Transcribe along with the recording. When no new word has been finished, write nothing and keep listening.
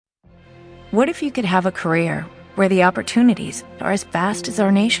What if you could have a career where the opportunities are as vast as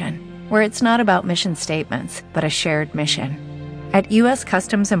our nation, where it's not about mission statements, but a shared mission? At U.S.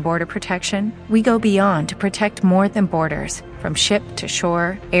 Customs and Border Protection, we go beyond to protect more than borders. From ship to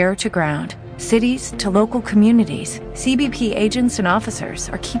shore, air to ground, cities to local communities, CBP agents and officers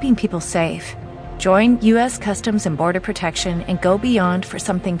are keeping people safe. Join U.S. Customs and Border Protection and go beyond for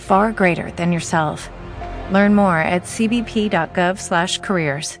something far greater than yourself. Learn more at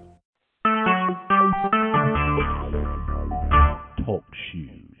cbp.gov/careers. Talk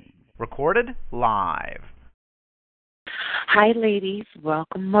shoes. Recorded live. Hi, ladies.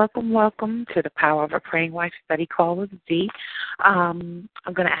 Welcome to the Power of a Praying Wife study call with Z. I'm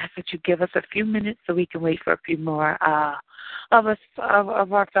going to ask that you give us a few minutes so we can wait for a few more of our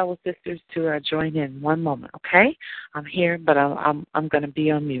fellow sisters to join in. One moment, okay? I'm here, but I'm going to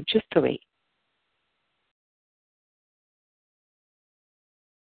be on mute just to wait.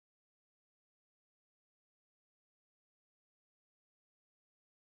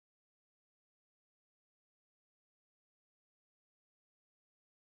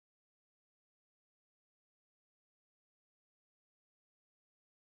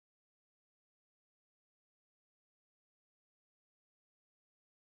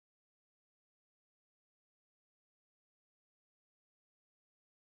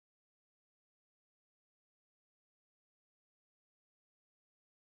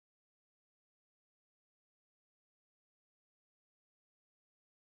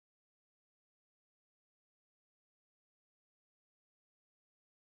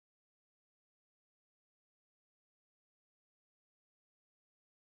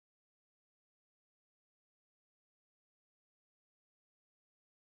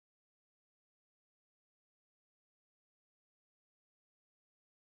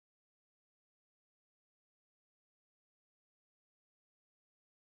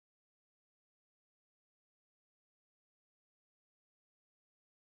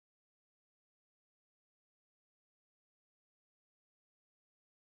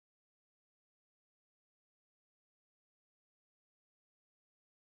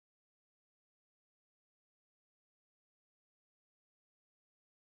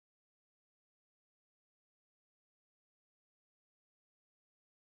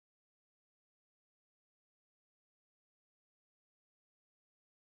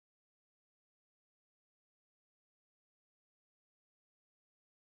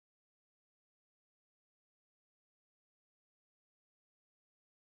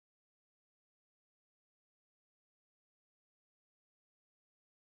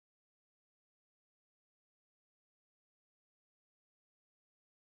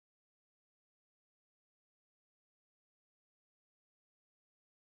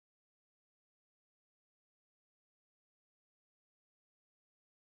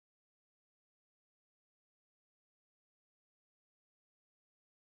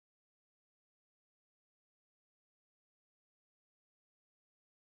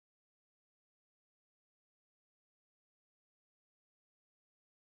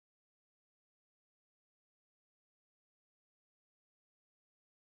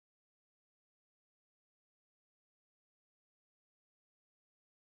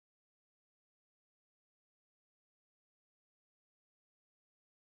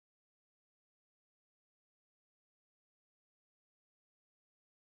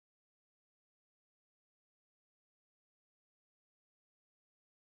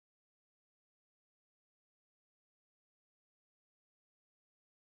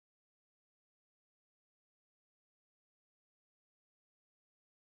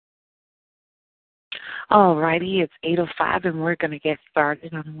 All righty, it's 8:05 and we're going to get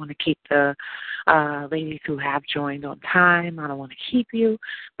started. I don't want to keep the ladies who have joined on time. I don't want to keep you,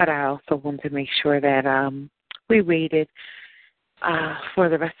 but I also want to make sure that we waited for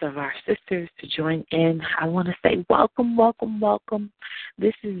the rest of our sisters to join in. I want to say welcome.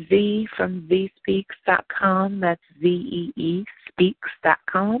 This is Z from ZSpeaks.com. That's ZEE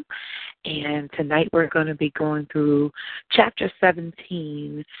Speaks.com. And tonight we're going to be going through Chapter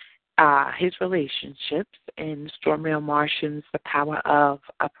 17, his relationships, in Stormie Omartian's The Power of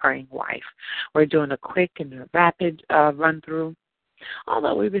a Praying Wife. We're doing a quick and a rapid run-through,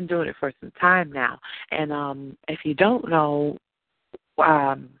 although we've been doing it for some time now. And if you don't know,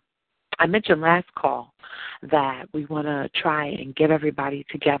 I mentioned last call that we want to try and get everybody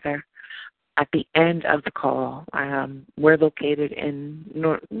together at the end of the call. We're located in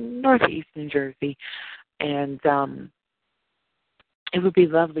northeast New Jersey, and it would be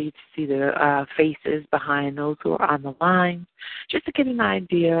lovely to see the faces behind those who are on the line, just to get an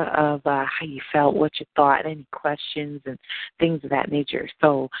idea of how you felt, what you thought, any questions and things of that nature.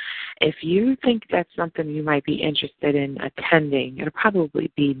 So if you think that's something you might be interested in attending, it'll probably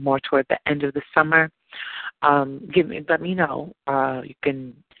be more toward the end of the summer. Let me know. You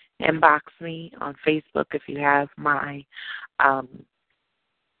can inbox me on Facebook if you have my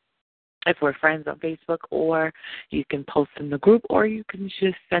if we're friends on Facebook, or you can post in the group, or you can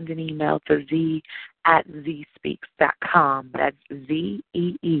just send an email to z@zspeaks.com. That's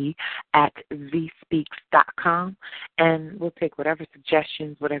ZEE at zspeaks.com, and we'll take whatever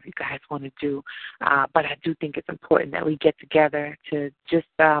suggestions, whatever you guys want to do. But I do think it's important that we get together to just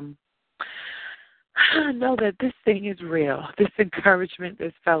know that this thing is real. This encouragement,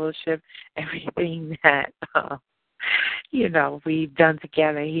 this fellowship, everything that we've done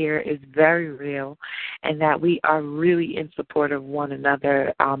together here is very real, and that we are really in support of one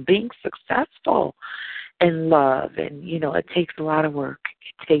another, being successful in love. And, it takes a lot of work.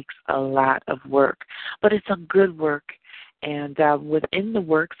 It takes a lot of work, but it's a good work. And within the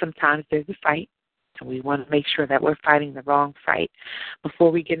work, sometimes there's a fight. And we want to make sure that we're fighting the wrong fight.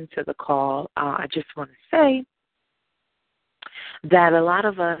 Before we get into the call, I just want to say that a lot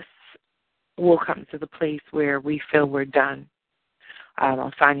of us will come to the place where we feel we're done.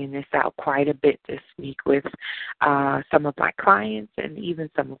 I'm finding this out quite a bit this week with some of my clients and even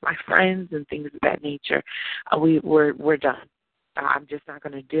some of my friends and things of that nature. We're done. I'm just not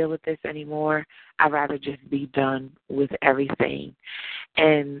going to deal with this anymore. I'd rather just be done with everything.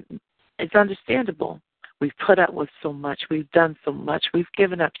 And it's understandable. We've put up with so much. We've done so much. We've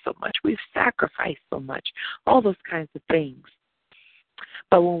given up so much. We've sacrificed so much. All those kinds of things.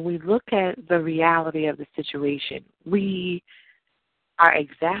 But when we look at the reality of the situation, we are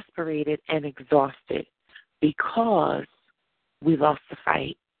exasperated and exhausted because we lost the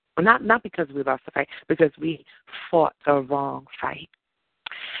fight. Well, not because we lost the fight, because we fought the wrong fight.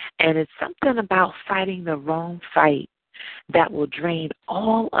 And it's something about fighting the wrong fight that will drain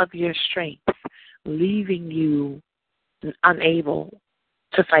all of your strength, leaving you unable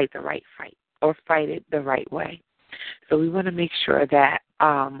to fight the right fight or fight it the right way. So we want to make sure that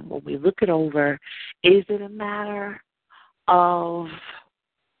when we look it over, is it a matter of,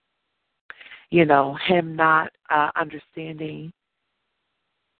 him not understanding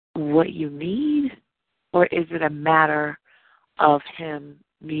what you need, or is it a matter of him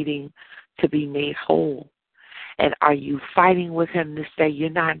needing to be made whole? And are you fighting with him to say, you're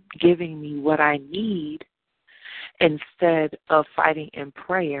not giving me what I need, instead of fighting in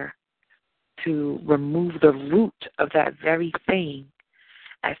prayer to remove the root of that very thing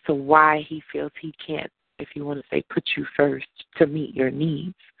as to why he feels he can't, if you want to say, put you first to meet your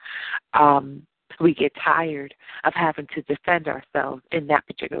needs. We get tired of having to defend ourselves in that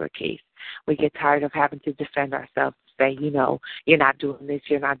particular case. We get tired of having to defend ourselves, say, you're not doing this,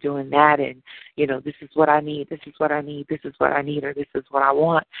 you're not doing that, and, this is what I need, this is what I need, this is what I need, or this is what I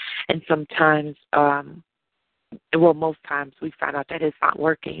want. And sometimes, most times we find out that it's not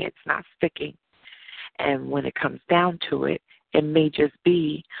working, it's not sticking. And when it comes down to it, it may just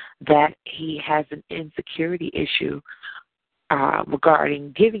be that he has an insecurity issue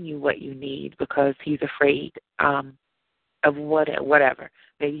regarding giving you what you need, because he's afraid of whatever.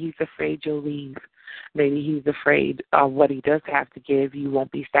 Maybe he's afraid you'll leave. Maybe he's afraid what he does have to give you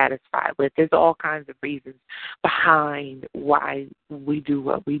won't be satisfied with. There's all kinds of reasons behind why we do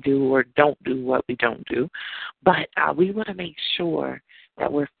what we do or don't do what we don't do. But we want to make sure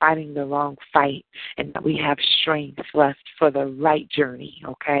that we're fighting the wrong fight and that we have strength left for the right journey,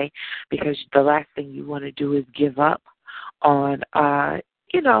 okay? Because the last thing you want to do is give up on, a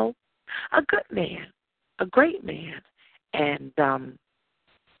good man, a great man. And,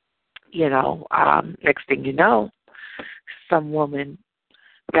 next thing you know, some woman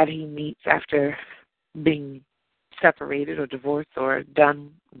that he meets after being separated or divorced or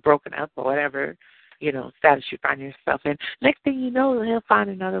broken up or whatever, status you find yourself in. Next thing you know, he'll find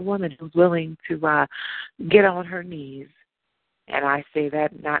another woman who's willing to get on her knees. And I say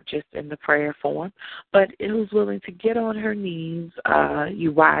that not just in the prayer form, but who's willing to get on her knees,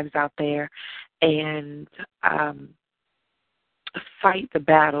 you wives out there, and fight the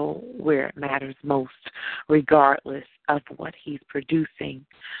battle where it matters most, regardless of what he's producing,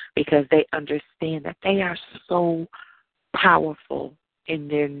 because they understand that they are so powerful in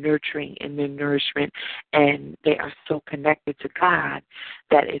their nurturing, in their nourishment, and they are so connected to God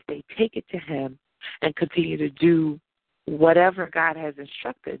that if they take it to him and continue to do whatever God has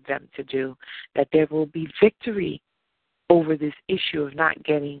instructed them to do, that there will be victory over this issue of not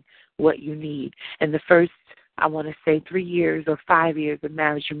getting what you need. And the first I want to say 3 years or 5 years of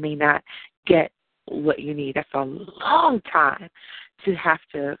marriage, you may not get what you need. That's a long time to have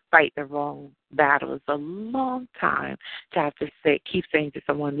to fight the wrong battle. It's a long time to have to keep saying to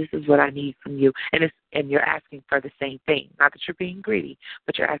someone, this is what I need from you. And you're asking for the same thing. Not that you're being greedy,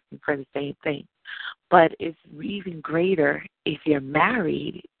 but you're asking for the same thing. But it's even greater if you're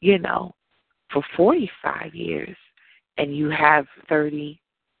married, for 45 years and you have 30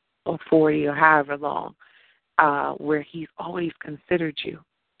 or 40 or however long, where he's always considered you.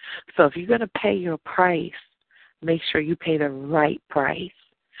 So if you're going to pay your price, make sure you pay the right price.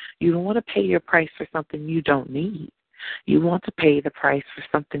 You don't want to pay your price for something you don't need. You want to pay the price for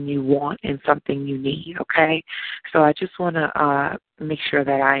something you want and something you need, okay? So I just want to make sure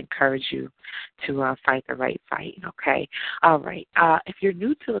that I encourage you to fight the right fight, okay? All right. If you're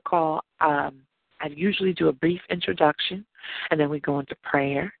new to the call, I usually do a brief introduction, and then we go into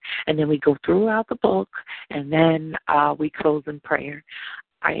prayer, and then we go throughout the book, and then we close in prayer.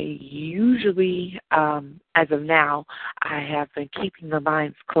 I usually, as of now, I have been keeping the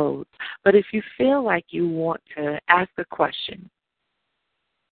lines closed. But if you feel like you want to ask a question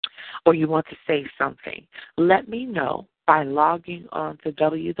or you want to say something, let me know by logging on to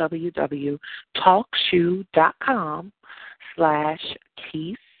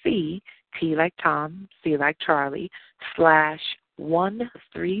www.talkshoe.com/TC, T like Tom, C like Charlie,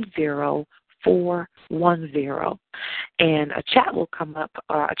 /130-410. And a chat will come up,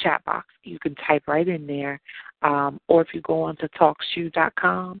 a chat box. You can type right in there. Or if you go on to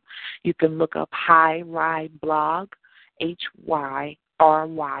talkshoe.com, you can look up High Ride Blog, HYRY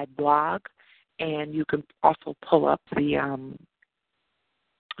blog, and you can also pull up the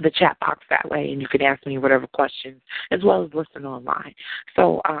chat box that way, and you can ask me whatever questions as well as listen online.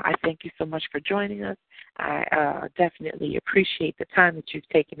 So I thank you so much for joining us. I definitely appreciate the time that you've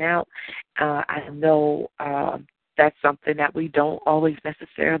taken out. I know that's something that we don't always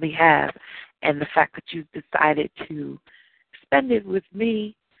necessarily have, and the fact that you've decided to spend it with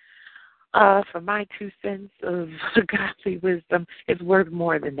me for my 2 cents of godly wisdom is worth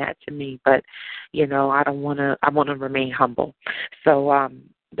more than that to me. But, I want to remain humble. So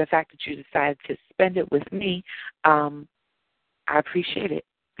the fact that you decided to spend it with me, I appreciate it.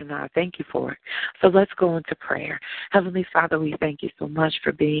 And I thank you for it. So let's go into prayer. Heavenly Father, we thank you so much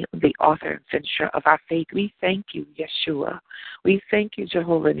for being the author and finisher of our faith. We thank you, Yeshua. We thank you,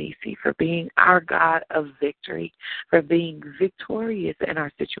 Jehovah Nissi, for being our God of victory, for being victorious in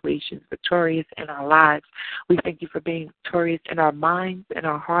our situations, victorious in our lives. We thank you for being victorious in our minds, in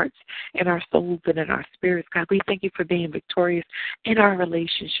our hearts, in our souls, and in our spirits. God, we thank you for being victorious in our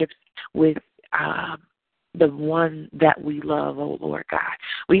relationships with the one that we love, oh Lord God.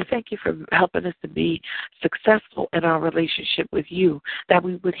 We thank you for helping us to be successful in our relationship with you, that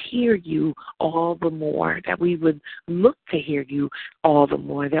we would hear you all the more, that we would look to hear you all the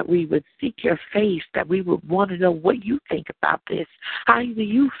more, that we would seek your face, that we would want to know what you think about this. How do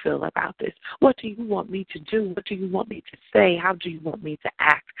you feel about this? What do you want me to do? What do you want me to say? How do you want me to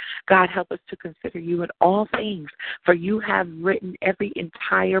act? God, help us to consider you in all things, for you have written every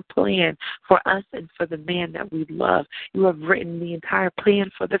entire plan for us and for the man that we love. You have written the entire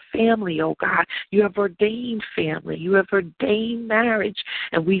plan for the family, oh God. You have ordained family. You have ordained marriage.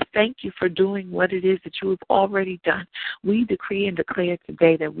 And we thank you for doing what it is that you have already done. We decree and declare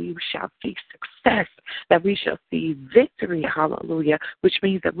today that we shall see success, that we shall see victory, hallelujah, which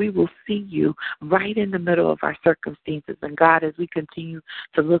means that we will see you right in the middle of our circumstances. And God, as we continue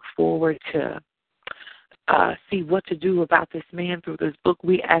to look forward to see what to do about this man through this book,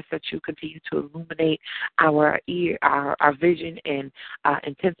 we ask that you continue to illuminate our vision and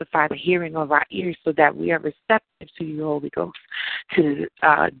intensify the hearing of our ears so that we are receptive to you, Holy Ghost, to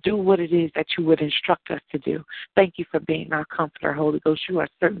do what it is that you would instruct us to do. Thank you for being our comforter, Holy Ghost. You are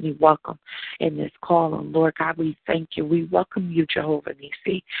certainly welcome in this call. And Lord God, we thank you. We welcome you, Jehovah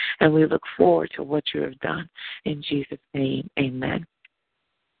Nissi, and we look forward to what you have done. In Jesus' name, amen.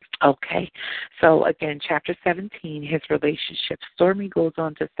 Okay, so again, chapter 17, his relationship. Stormie goes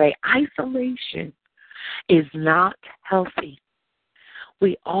on to say, isolation is not healthy.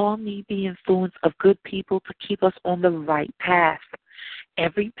 We all need the influence of good people to keep us on the right path.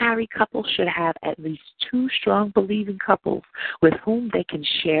 Every married couple should have at least 2 strong believing couples with whom they can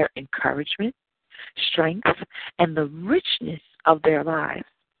share encouragement, strength, and the richness of their lives.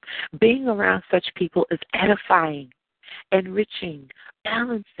 Being around such people is edifying, enriching,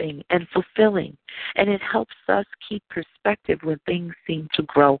 balancing, and fulfilling, and it helps us keep perspective when things seem to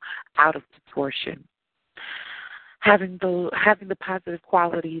grow out of proportion. Having the positive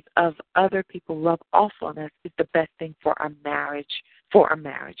qualities of other people rub off on us is the best thing for our marriage for a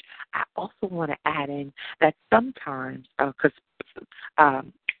marriage. I also want to add in that sometimes, because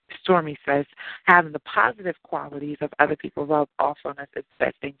Stormie says, having the positive qualities of other people rub off on us is the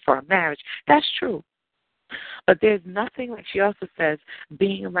best thing for a marriage. That's true. But there's nothing, like she also says,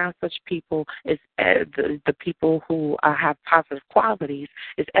 being around such people is the people who have positive qualities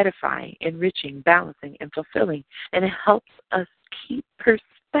is edifying, enriching, balancing, and fulfilling. And it helps us keep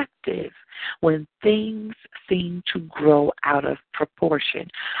perspective when things seem to grow out of proportion.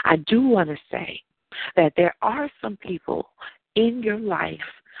 I do want to say that there are some people in your life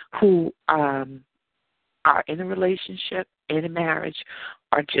who are in a relationship, in a marriage,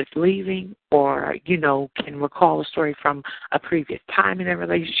 or just leaving, or, can recall a story from a previous time in a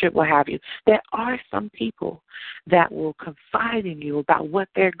relationship, what have you. There are some people that will confide in you about what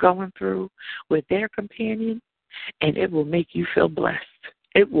they're going through with their companion, and it will make you feel blessed.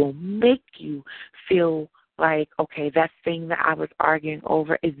 It will make you feel like, okay, that thing that I was arguing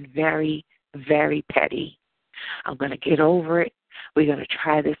over is very, very petty. I'm going to get over it. We're going to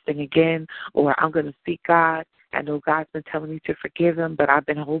try this thing again, or I'm going to seek God. I know God's been telling me to forgive him, but I've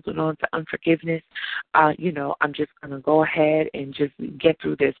been holding on to unforgiveness. I'm just going to go ahead and just get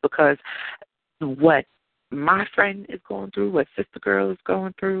through this, because what my friend is going through, what Sister Girl is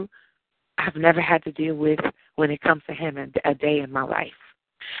going through, I've never had to deal with when it comes to him a day in my life.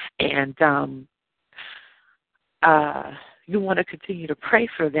 And you want to continue to pray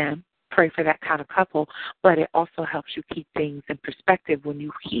for them, pray for that kind of couple, but it also helps you keep things in perspective when you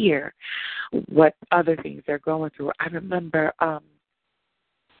hear what other things they're going through. I remember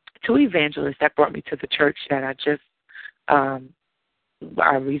two evangelists that brought me to the church that I just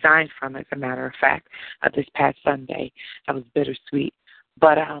I resigned from, as a matter of fact, this past Sunday. That was bittersweet.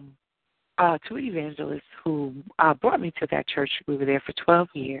 But two evangelists who brought me to that church, we were there for 12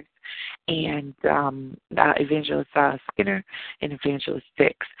 years, and Evangelist Skinner and Evangelist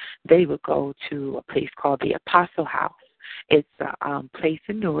Dix, they would go to a place called the Apostle House. It's a place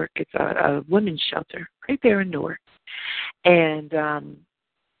in Newark. It's a women's shelter right there in Newark. And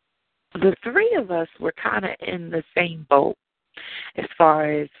the three of us were kind of in the same boat as far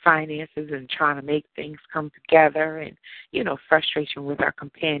as finances and trying to make things come together, and, frustration with our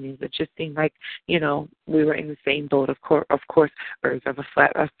companions. It just seemed like, we were in the same boat. Of course, birds of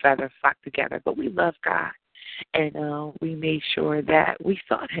a feather flock together. But we love God, and we made sure that we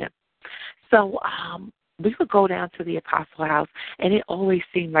sought him. So we would go down to the Apostle House, and it always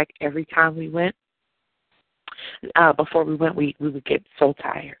seemed like every time we went, before we went, we would get so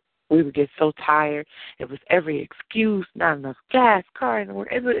tired. We would get so tired. It was every excuse, not enough gas, car, and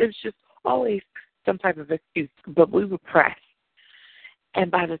it was just always some type of excuse. But we were pressed. And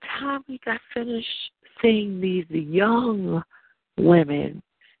by the time we got finished seeing these young women,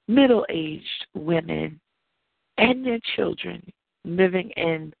 middle-aged women, and their children living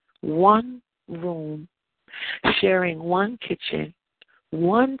in one room, sharing one kitchen,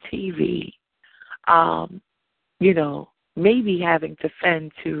 one TV, maybe having to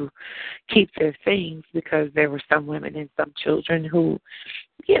fend to keep their things, because there were some women and some children who,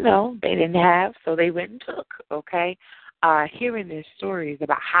 they didn't have, so they went and took, okay? Hearing their stories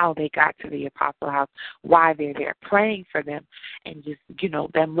about how they got to the Apostle House, why they're there, praying for them, and just,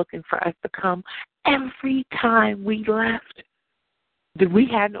 them looking for us to come. Every time we left, we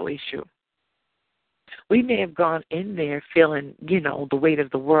had no issue. We may have gone in there feeling, the weight of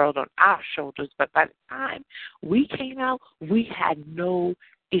the world on our shoulders, but by the time we came out, we had no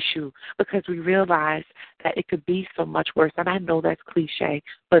issue, because we realized that it could be so much worse. And I know that's cliche,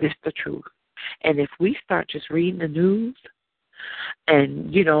 but it's the truth. And if we start just reading the news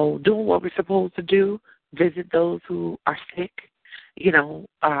and, doing what we're supposed to do, visit those who are sick,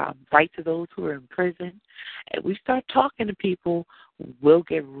 write to those who are in prison, and we start talking to people, we'll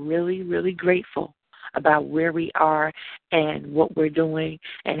get really, really grateful about where we are and what we're doing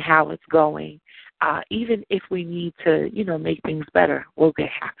and how it's going. Even if we need to, make things better, we'll get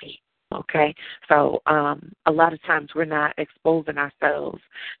happy. Okay? So a lot of times we're not exposing ourselves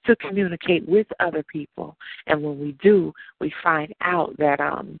to communicate with other people. And when we do, we find out that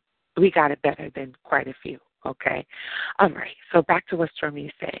we got it better than quite a few. Okay? All right. So back to what Stormie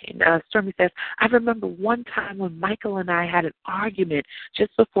is saying. Stormie says, I remember one time when Michael and I had an argument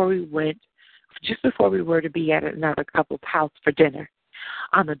just before we were to be at another couple's house for dinner.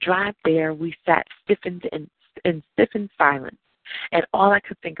 On the drive there, we sat stiffened in stiffened silence, and all I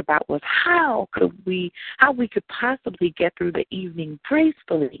could think about was how we could possibly get through the evening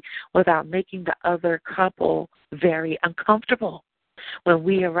gracefully without making the other couple very uncomfortable. When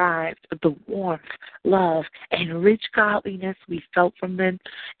we arrived, the warmth, love, and rich godliness we felt from them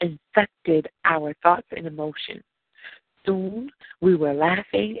infected our thoughts and emotions. Soon, we were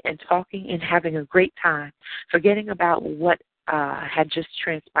laughing and talking and having a great time, forgetting about what had just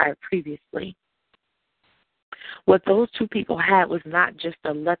transpired previously. What those two people had was not just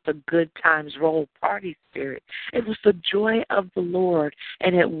a let the good times roll party spirit. It was the joy of the Lord,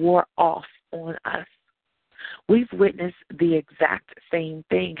 and it wore off on us. We've witnessed the exact same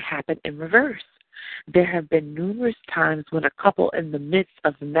thing happen in reverse. There have been numerous times when a couple in the midst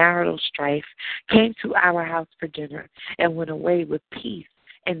of marital strife came to our house for dinner and went away with peace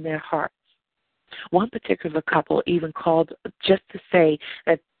in their hearts. One particular couple even called just to say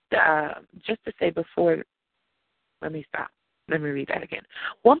before. Let me stop. Let me read that again.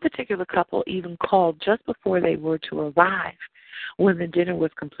 One particular couple even called just before they were to arrive, when the dinner was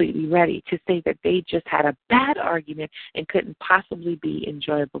completely ready, to say that they just had a bad argument and couldn't possibly be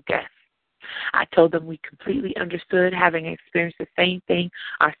enjoyable guests. I told them we completely understood, having experienced the same thing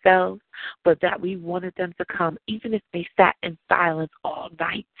ourselves, but that we wanted them to come even if they sat in silence all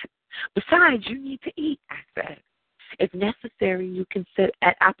night. Besides, you need to eat, I said. If necessary, you can sit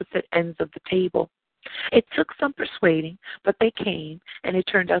at opposite ends of the table. It took some persuading, but they came, and it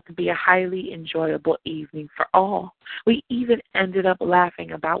turned out to be a highly enjoyable evening for all. We even ended up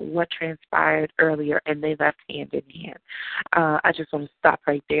laughing about what transpired earlier, and they left hand in hand. I just want to stop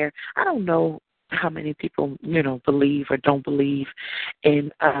right there. I don't know how many people, believe or don't believe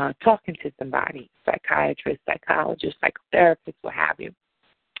in talking to somebody, psychiatrist, psychologist, psychotherapist, what have you.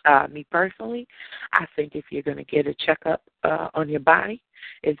 Me personally, I think if you're going to get a checkup on your body,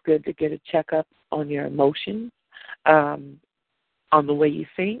 it's good to get a checkup on your emotions, on the way you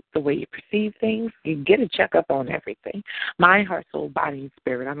think, the way you perceive things. You can get a checkup on everything. Mind, heart, soul, body, and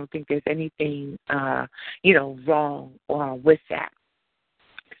spirit. I don't think there's anything, wrong with that.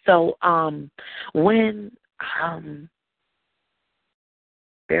 So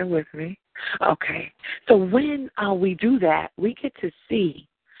bear with me. Okay. So when we do that, we get to see.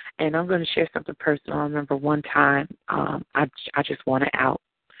 And I'm going to share something personal. I remember one time I just wanted out.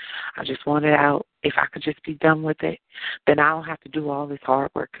 I just wanted out. If I could just be done with it, then I don't have to do all this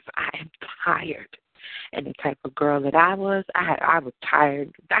hard work because I am tired. And the type of girl that I was, I was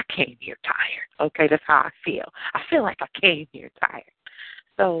tired. I came here tired. Okay, that's how I feel. I feel like I came here tired.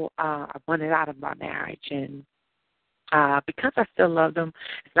 So I wanted out of my marriage, and because I still loved him,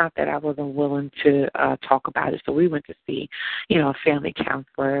 it's not that I wasn't willing to talk about it. So we went to see, a family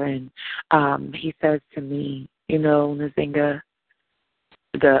counselor, and he says to me, Nzinga,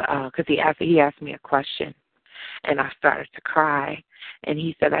 because he asked me a question, and I started to cry, and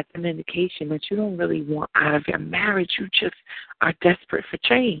he said that's an indication that you don't really want out of your marriage. You just are desperate for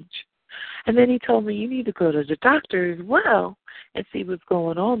change. And then he told me you need to go to the doctor as well and see what's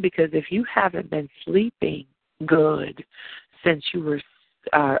going on, because if you haven't been sleeping good since you were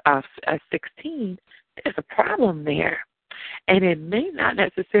 16, there's a problem there. And it may not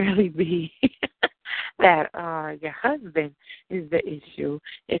necessarily be that your husband is the issue.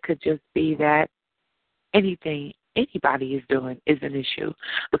 It could just be that anything anybody is doing is an issue,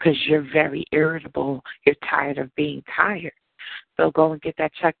 because you're very irritable. You're tired of being tired. So go and get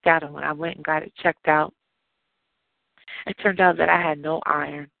that checked out. And when I went and got it checked out, it turned out that I had no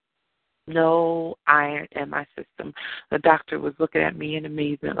iron in my system. The doctor was looking at me in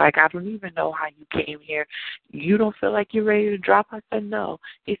amazement, like, I don't even know how you came here. You don't feel like you're ready to drop? I said, no.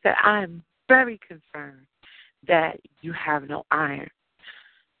 He said, I'm very concerned that you have no iron.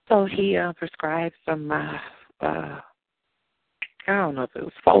 So he prescribed some, I don't know if it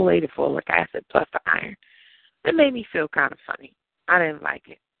was folate or folic acid plus the iron. It made me feel kind of funny. I didn't like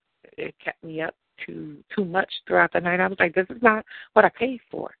it. It kept me up too much throughout the night. I was like, this is not what I paid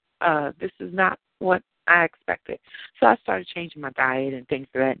for. This is not what I expected. So I started changing my diet and things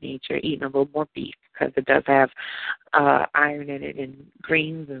of that nature, eating a little more beef, because it does have iron in it, and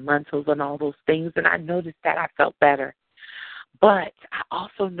greens and lentils and all those things. And I noticed that I felt better. But I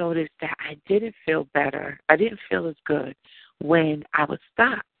also noticed that I didn't feel better. I didn't feel as good when I would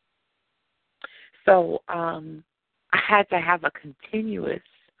stop. So I had to have a continuous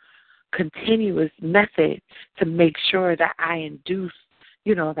method to make sure that I induced,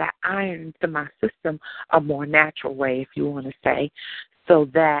 that iron to my system a more natural way, if you want to say, so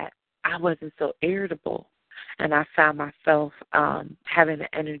that I wasn't so irritable. And I found myself having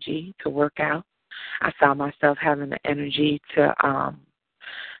the energy to work out. I found myself having the energy to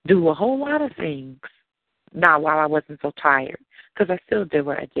do a whole lot of things, not while I wasn't so tired, because I still did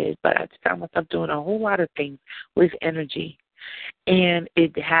what I did, but I found myself doing a whole lot of things with energy. And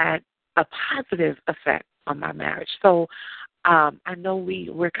it had a positive effect on my marriage. So I know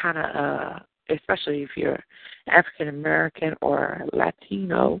we're kind of, especially if you're African American or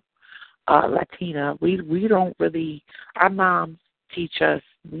Latino, Latina, we don't really, our moms teach us,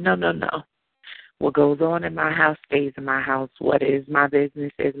 no, no, no. What goes on in my house stays in my house. What is my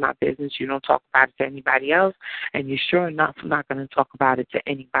business is my business. You don't talk about it to anybody else, and you're sure enough not going to talk about it to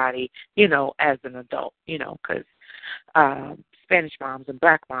anybody, as an adult, because Spanish moms and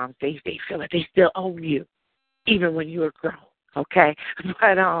black moms, they feel like they still own you, even when you're grown. Okay,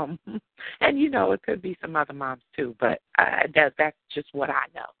 but and it could be some other moms too, but that's just what I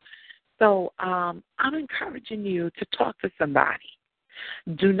know. So I'm encouraging you to talk to somebody.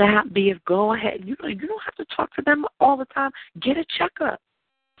 Do not go ahead. You don't have to talk to them all the time. Get a checkup.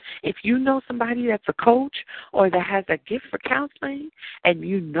 If you know somebody that's a coach or that has a gift for counseling, and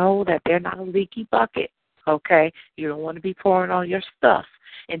you know that they're not a leaky bucket, okay, you don't want to be pouring all your stuff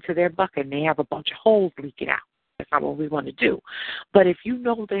into their bucket and they have a bunch of holes leaking out. That's not what we want to do. But if you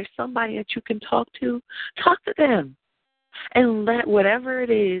know there's somebody that you can talk to them and let whatever it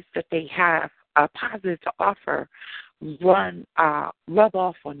is that they have positive to offer rub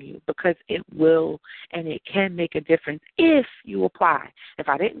off on you, because it will and it can make a difference if you apply. If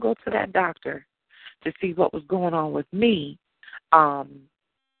I didn't go to that doctor to see what was going on with me, and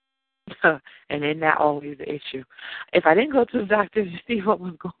then that always the issue. If I didn't go to the doctor to see what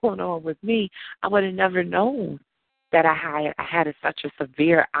was going on with me, I would have never known that I had such a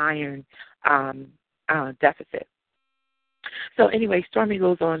severe iron deficit. So anyway, Stormie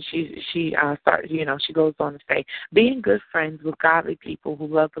goes on. She goes on to say, being good friends with godly people who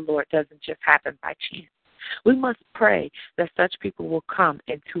love the Lord doesn't just happen by chance. We must pray that such people will come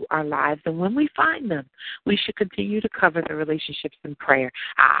into our lives, and when we find them, we should continue to cover the relationships in prayer.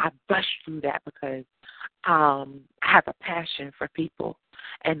 I brushed through that because I have a passion for people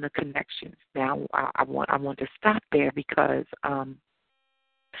and the connections. Now I want to stop there because I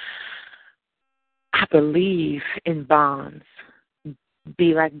believe in bonds.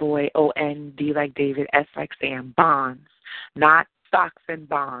 B like boy, O-N-D like David, S like Sam, bonds, not stocks and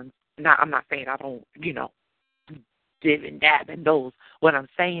bonds. Now, I'm not saying I don't, div and dab in those. What I'm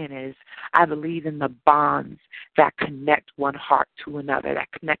saying is I believe in the bonds that connect one heart to another,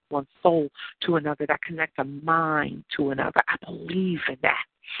 that connect one soul to another, that connect a mind to another. I believe in that.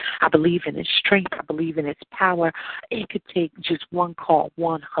 I believe in its strength. I believe in its power. It could take just one call,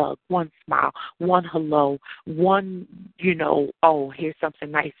 one hug, one smile, one hello, one, oh, here's something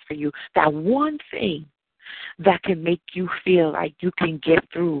nice for you. That one thing that can make you feel like you can get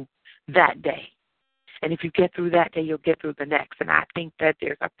through that day. And if you get through that day, you'll get through the next. And I think that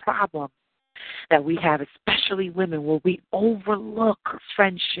there's a problem that we have, especially women, where we overlook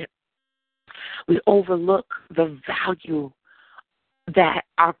friendship. We overlook the value that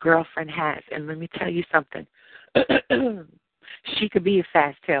our girlfriend has. And let me tell you something. She could be a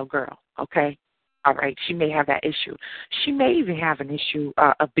fast-tailed girl, okay? All right, she may have that issue. She may even have an issue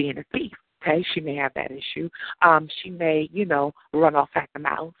of being a thief, okay? She may have that issue. She may, run off at the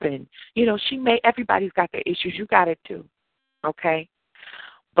mouth. And, everybody's got their issues. You got it too, okay?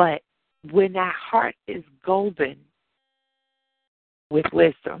 But when that heart is golden with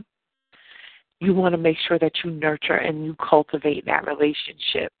wisdom, you want to make sure that you nurture and you cultivate that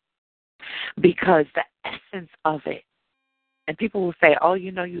relationship, because the essence of it, and people will say, oh,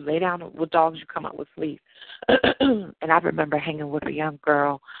 you lay down with dogs, you come up with fleas. And I remember hanging with a young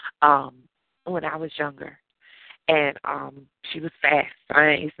girl when I was younger, and she was fast.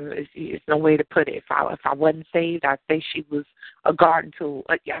 It's no way to put it. If I wasn't saved, I'd say she was a garden tool.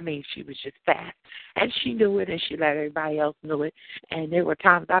 She was just fast. And she knew it, and she let everybody else know it. And there were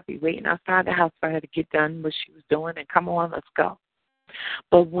times I'd be waiting outside the house for her to get done what she was doing and come on, let's go.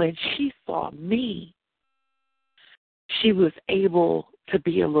 But when she saw me, she was able to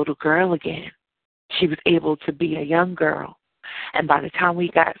be a little girl again. She was able to be a young girl. And by the time we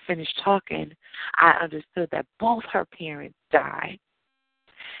got finished talking, I understood that both her parents died,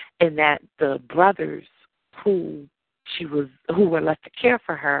 and that the brothers who were left to care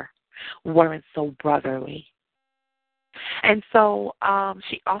for her weren't so brotherly. And so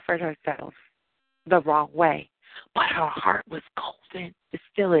she offered herself the wrong way, but her heart was golden. It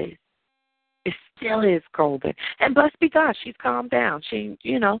still is. It still is golden. And blessed be God, she's calmed down. She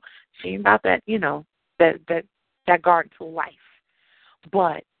ain't about that, that garden tool life.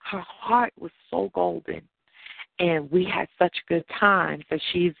 But her heart was so golden, and we had such good times that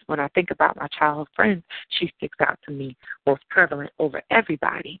when I think about my childhood friends, she sticks out to me most prevalent over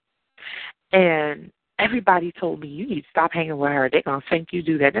everybody. And everybody told me, you need to stop hanging with her. They're going to think you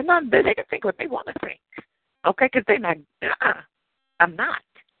do that. They can think what they want to think, okay, because they're not, I'm not.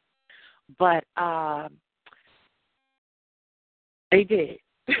 But they did.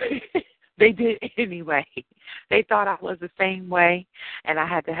 They did anyway. They thought I was the same way, and I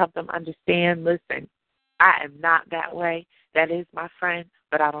had to help them understand, listen, I am not that way. That is my friend,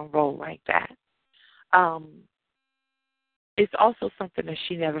 but I don't roll like that. It's also something that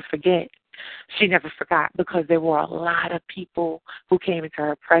she never forget. She never forgot, because there were a lot of people who came into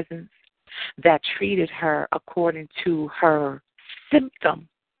her presence that treated her according to her symptom,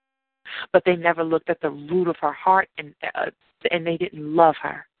 but they never looked at the root of her heart, and they didn't love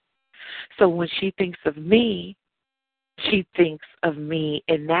her. So when she thinks of me, she thinks of me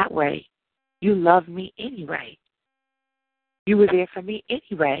in that way. You love me anyway. You were there for me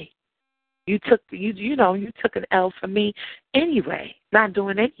anyway. You took an L for me anyway, not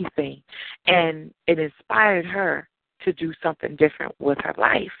doing anything. And it inspired her to do something different with her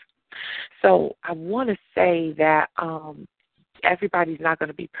life. So I want to say that everybody's not going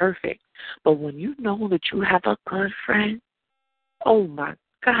to be perfect, but when you know that you have a good friend, oh my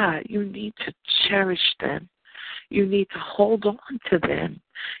God, you need to cherish them. You need to hold on to them.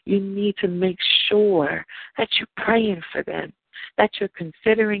 You need to make sure that you're praying for them, that you're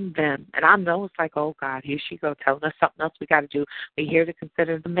considering them. And I know it's like, oh, God, here she go telling us something else we got to do. We're here to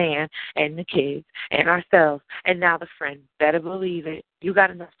consider the man and the kids and ourselves and now the friend. Better believe it. You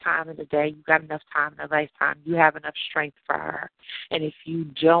got enough time in the day. You got enough time in a lifetime. You have enough strength for her. And if you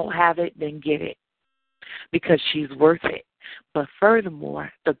don't have it, then get it, because she's worth it. But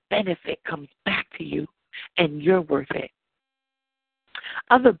furthermore, the benefit comes back to you, and you're worth it.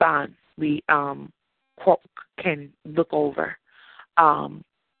 Other bonds we can look over,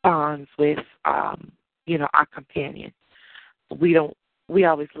 bonds with our companion. We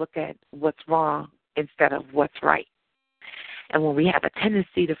always look at what's wrong instead of what's right. And when we have a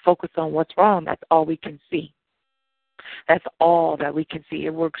tendency to focus on what's wrong, that's all we can see. That's all that we can see.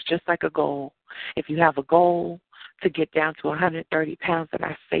 It works just like a goal. If you have a goal to get down to 130 pounds, and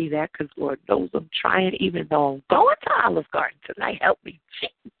I say that because Lord knows I'm trying, even though I'm going to Olive Garden tonight. Help me,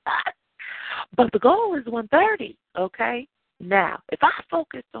 Jesus. But the goal is 130, okay? Now, if I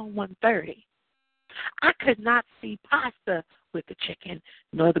focused on 130, I could not see pasta with the chicken,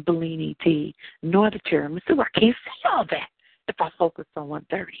 nor the Bellini tea, nor the tiramisu. I can't see all that if I focused on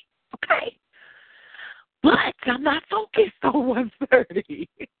 130, okay? But I'm not focused on 130.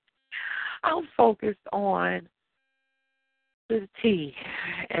 I'm focused on the tea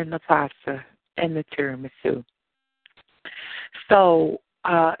and the pasta and the tiramisu. So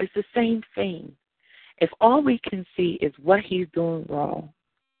it's the same thing. If all we can see is what he's doing wrong,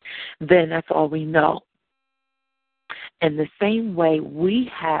 then that's all we know. And the same way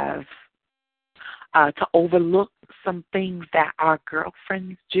we have to overlook some things that our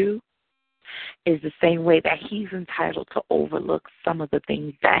girlfriends do is the same way that he's entitled to overlook some of the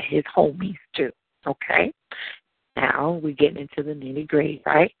things that his homies do, okay? Now we're getting into the nitty-gritty,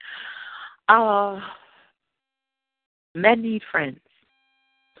 right? Men need friends.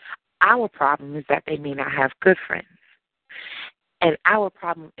 Our problem is that they may not have good friends. And our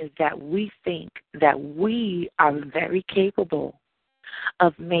problem is that we think that we are very capable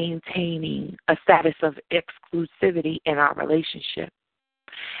of maintaining a status of exclusivity in our relationship,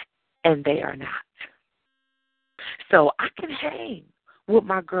 and they are not. So I can hang with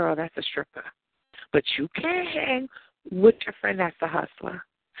my girl that's a stripper, but you can't hang with your friend that's a hustler.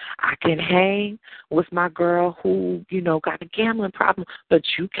 I can hang with my girl who, got a gambling problem, but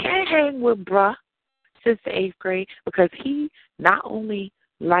you can't hang with bruh since the 8th grade, because he not only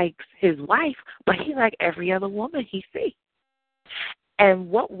likes his wife, but he likes every other woman he sees.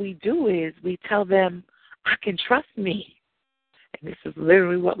 And what we do is we tell them, I can trust me. And this is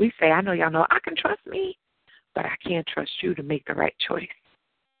literally what we say. I know y'all know, I can trust me, but I can't trust you to make the right choice.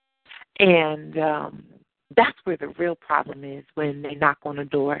 And that's where the real problem is when they knock on the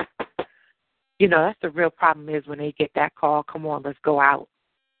door. That's the real problem is when they get that call, come on, let's go out.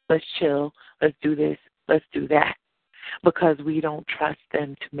 Let's chill. Let's do this. Let's do that. Because we don't trust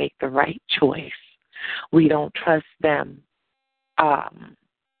them to make the right choice. We don't trust them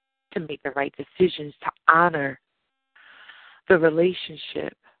to make the right decisions, to honor the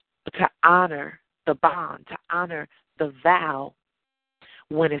relationship, to honor the bond, to honor the vow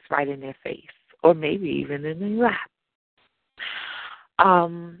when it's right in their face, or maybe even in their lap.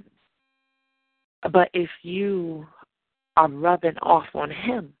 But if you are rubbing off on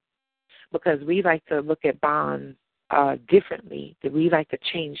him, because we like to look at bonds differently, that we like to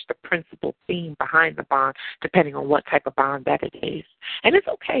change the principal theme behind the bond depending on what type of bond that it is. And it's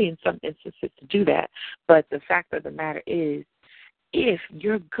okay in some instances to do that, but the fact of the matter is, if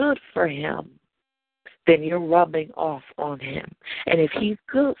you're good for him, then you're rubbing off on him. And if he's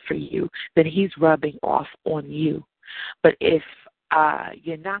good for you, then he's rubbing off on you. But if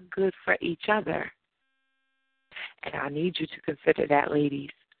you're not good for each other. And I need you to consider that, ladies.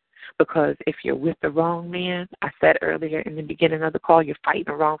 Because if you're with the wrong man, I said earlier in the beginning of the call, you're fighting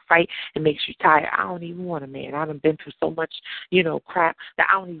the wrong fight. It makes you tired. I don't even want a man. I done been through so much, crap that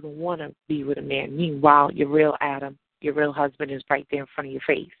I don't even want to be with a man. Meanwhile, your real Adam, your real husband is right there in front of your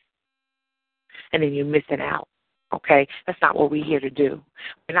face. And then you're missing out. Okay? That's not what we're here to do.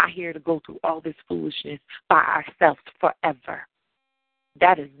 We're not here to go through all this foolishness by ourselves forever.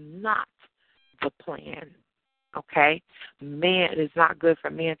 That is not the plan. Okay? Man, it is not good for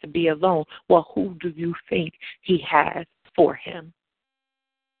man to be alone. Well, who do you think he has for him?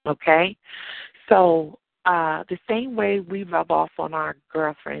 Okay? So the same way we rub off on our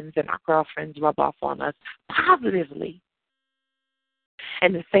girlfriends and our girlfriends rub off on us positively,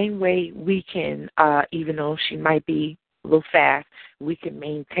 and the same way we can, even though she might be a little fast, we can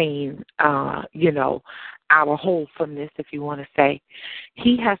maintain, our wholesomeness, if you want to say.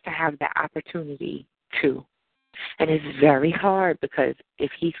 He has to have that opportunity too. And it's very hard because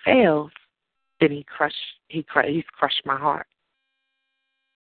if he fails, then he's crushed my heart.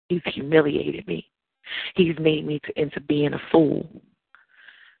 He's humiliated me. He's made me into being a fool.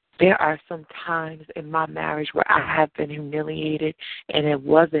 There are some times in my marriage where I have been humiliated, and it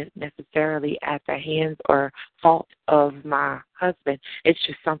wasn't necessarily at the hands or fault of my husband. It's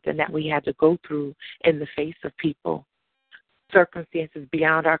just something that we had to go through in the face of people. Circumstances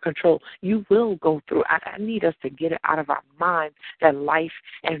beyond our control. You will go through. I need us to get it out of our minds that life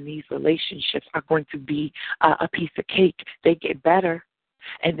and these relationships are going to be a piece of cake. They get better,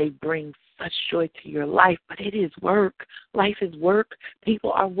 and they bring such joy to your life, but it is work. Life is work.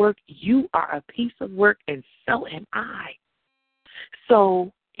 People are work. You are a piece of work, and so am I.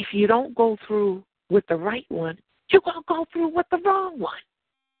 So if you don't go through with the right one, you're going to go through with the wrong one.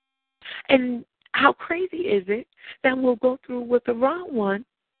 And how crazy is it that we'll go through with the wrong one,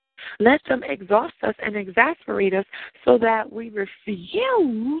 let them exhaust us and exasperate us so that we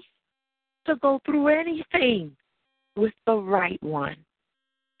refuse to go through anything with the right one?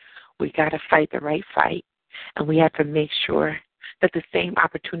 We got to fight the right fight, and we have to make sure that the same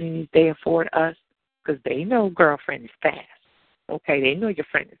opportunities they afford us, because they know girlfriend is fast. Okay, they know your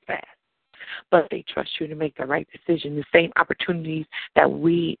friend is fast. But they trust you to make the right decision. The same opportunities that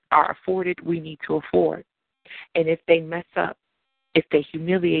we are afforded, we need to afford. And if they mess up, if they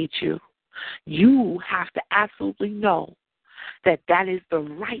humiliate you, you have to absolutely know that that is the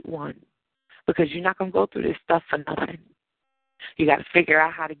right one, because you're not going to go through this stuff for nothing. You got to figure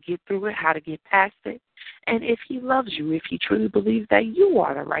out how to get through it, how to get past it. And if he loves you, if he truly believes that you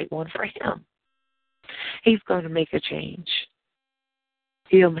are the right one for him, he's going to make a change.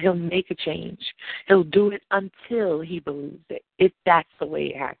 He'll make a change. He'll do it until he believes it, if that's the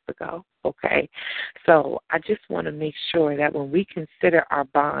way it has to go, okay? So I just want to make sure that when we consider our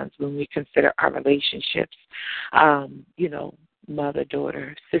bonds, when we consider our relationships, mother,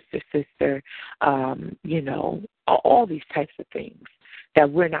 daughter, sister, all these types of things,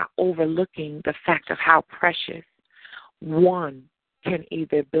 that we're not overlooking the fact of how precious one can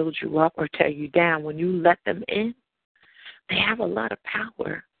either build you up or tear you down. When you let them in, they have a lot of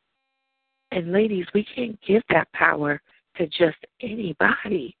power. And ladies, we can't give that power to just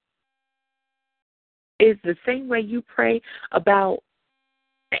anybody. It's the same way you pray about,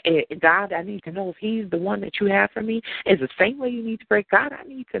 God, I need to know if he's the one that you have for me. It's the same way you need to pray, God, I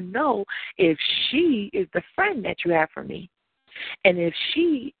need to know if she is the friend that you have for me. And if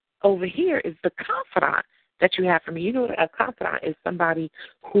she over here is the confidant that you have for me. You know, a confidant is somebody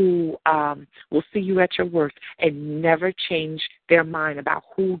who will see you at your worst and never change their mind about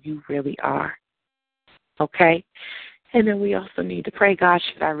who you really are. Okay? And then we also need to pray, God,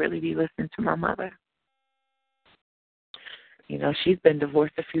 should I really be listening to my mother? You know, she's been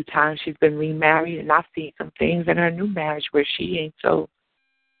divorced a few times. She's been remarried, and I've seen some things in her new marriage where she ain't so,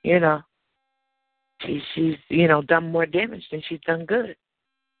 she's done more damage than she's done good.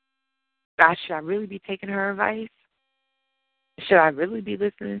 God, should I really be taking her advice? Should I really be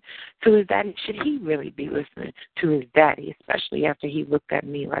listening to his daddy? Should he really be listening to his daddy, especially after he looked at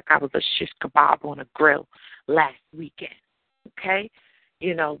me like I was a shish kebab on a grill last weekend? Okay?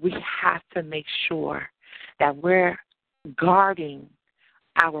 We have to make sure that we're guarding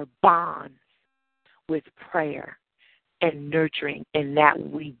our bonds with prayer and nurturing, and that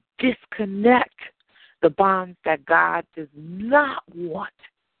we disconnect the bonds that God does not want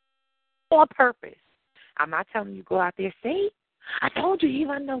on purpose. I'm not telling you go out there, say, I told you he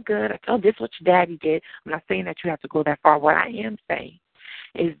wasn't no good. I told this what your daddy did. I'm not saying that you have to go that far. What I am saying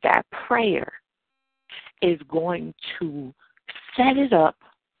is that prayer is going to set it up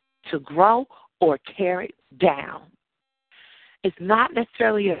to grow or tear it down. It's not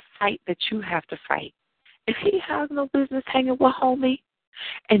necessarily a fight that you have to fight. If he has no business hanging with homie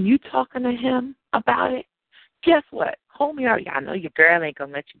and you talking to him about it, guess what? Homie, I know your girl ain't going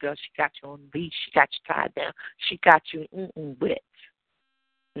to let you go. She got you on the leash. She got you tied down. She got you with.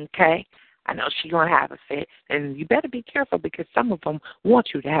 Okay? I know she going to have a fit. And you better be careful because some of them want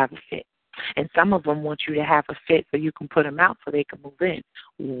you to have a fit. And some of them want you to have a fit so you can put them out so they can move in.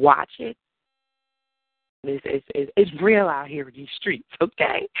 Watch it. It's real out here in these streets,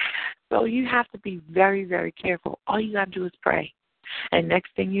 okay? So you have to be very, very careful. All you got to do is pray. And next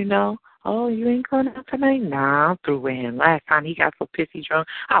thing you know, oh, you ain't going out tonight? Nah, I'm through with him. Last time he got so pissy drunk,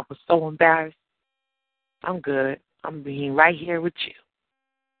 I was so embarrassed. I'm good. I'm being right here with you.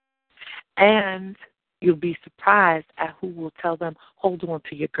 And you'll be surprised at who will tell them, hold on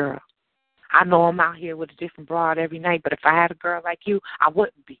to your girl. I know I'm out here with a different broad every night, but if I had a girl like you, I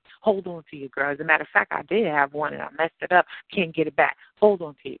wouldn't be. Hold on to your girl. As a matter of fact, I did have one, and I messed it up. Can't get it back. Hold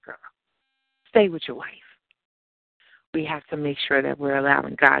on to your girl. Stay with your wife. We have to make sure that we're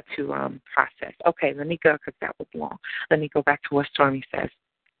allowing God to process. Okay, let me go because that was long. Let me go back to what Stormie says.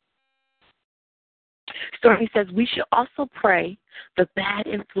 Stormie says, we should also pray the bad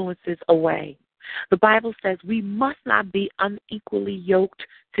influences away. The Bible says we must not be unequally yoked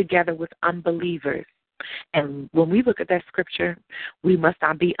together with unbelievers. And when we look at that scripture, we must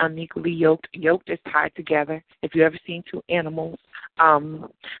not be unequally yoked. Yoked is tied together. If you've ever seen two animals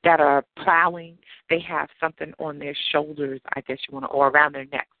that are plowing, they have something on their shoulders, I guess you want to, or around their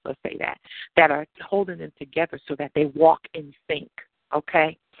necks, let's say that are holding them together so that they walk in sync,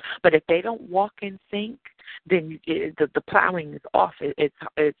 okay? But if they don't walk in sync, then the plowing is off.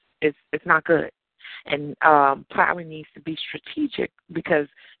 It's not good. And plowing needs to be strategic because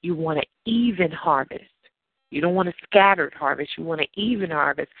you want an even harvest. You don't want a scattered harvest. You want an even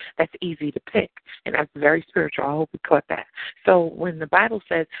harvest that's easy to pick. And that's very spiritual. I hope we caught that. So when the Bible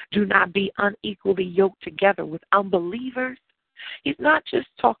says, do not be unequally yoked together with unbelievers, he's not just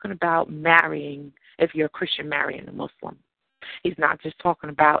talking about marrying, if you're a Christian, marrying a Muslim. He's not just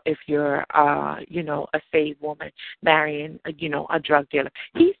talking about if you're, a saved woman marrying, a drug dealer.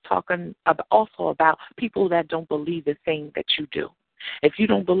 He's talking also about people that don't believe the thing that you do. If you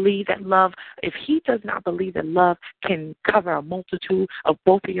don't believe that love, if he does not believe that love can cover a multitude of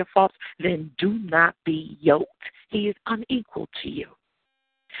both of your faults, then do not be yoked. He is unequal to you.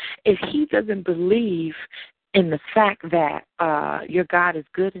 If he doesn't believe in the fact that your God is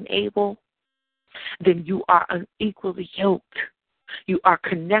good and able, then you are unequally yoked. You are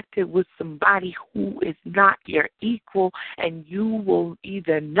connected with somebody who is not your equal, and you will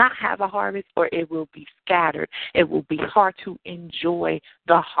either not have a harvest or it will be scattered. It will be hard to enjoy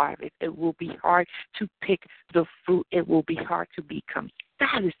the harvest. It will be hard to pick the fruit. It will be hard to become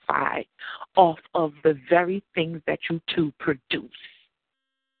satisfied off of the very things that you two produce.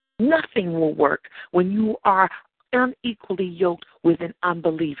 Nothing will work when you are unequally yoked with an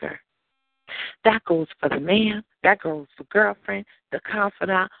unbeliever. That goes for the man, that goes for girlfriend, the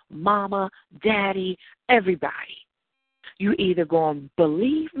confidant, mama, daddy, everybody. You either going to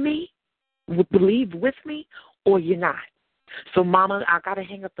believe with me, or you're not. So, mama, I got to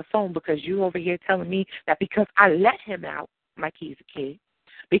hang up the phone because you over here telling me that because I let him out, like he's a kid,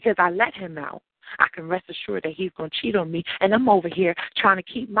 because I let him out, I can rest assured that he's going to cheat on me, and I'm over here trying to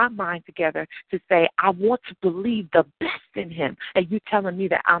keep my mind together to say I want to believe the best in him, and you telling me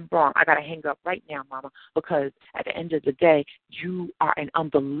that I'm wrong. I got to hang up right now, mama, because at the end of the day, you are an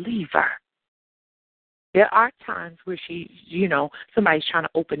unbeliever. There are times where somebody's trying to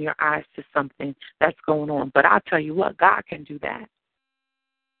open your eyes to something that's going on, but I'll tell you what, God can do that.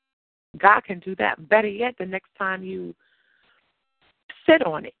 God can do that. Better yet, the next time you sit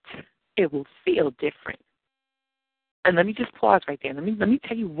on it, it will feel different. And let me just pause right there. Let me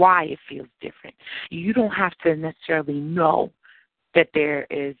tell you why it feels different. You don't have to necessarily know that there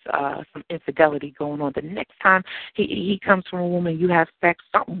is some infidelity going on. The next time he comes from a woman, you have sex,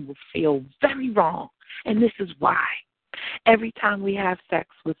 something will feel very wrong. And this is why. Every time we have sex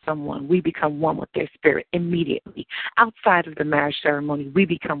with someone, we become one with their spirit immediately. Outside of the marriage ceremony, we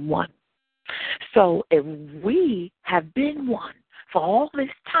become one. So if we have been one for all this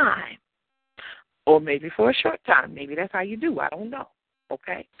time, or maybe for a short time, maybe that's how you do, I don't know,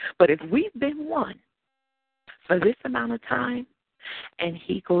 okay? But if we've been one for this amount of time, and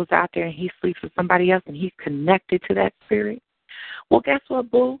he goes out there and he sleeps with somebody else and he's connected to that spirit, well, guess what,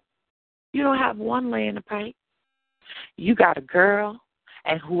 boo? You don't have one laying the pipe. You got a girl,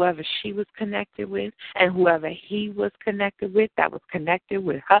 and whoever she was connected with and whoever he was connected with that was connected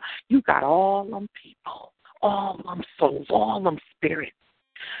with her, you got all them people, all them souls, all them spirits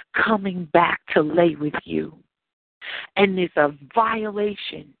coming back to lay with you. And there's a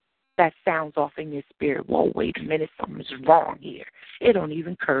violation that sounds off in your spirit. Whoa, wait a minute, something's wrong here. It don't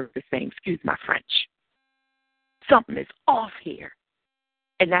even curve the same. Excuse my French. Something is off here.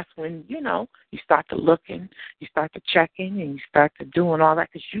 And that's when, you start to looking, you start to checking, and you start to doing all that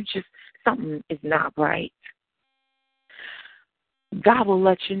because something is not right. God will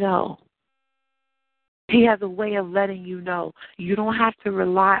let you know. He has a way of letting you know. You don't have to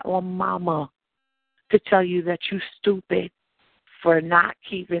rely on mama to tell you that you're stupid for not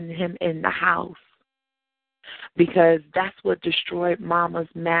keeping him in the house. Because that's what destroyed mama's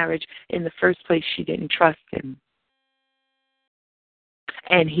marriage in the first place. She didn't trust him.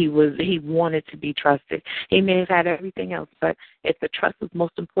 And he wanted to be trusted. He may have had everything else, but if the trust was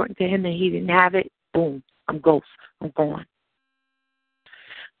most important to him and he didn't have it, boom, I'm ghost. I'm gone.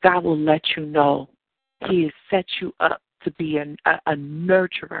 God will let you know. He has set you up to be a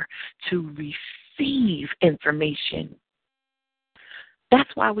nurturer, to receive information. That's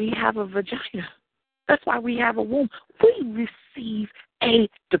why we have a vagina. That's why we have a womb. We receive a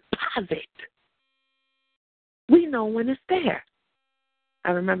deposit. We know when it's there.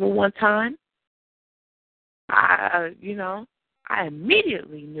 I remember one time, I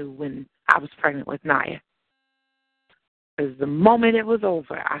immediately knew when I was pregnant with Naya. Because the moment it was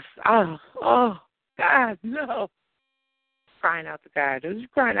over, oh, God, no. Crying out to God. It was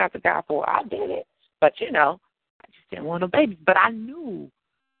crying out to God for I did it. But, I just didn't want no babies. But I knew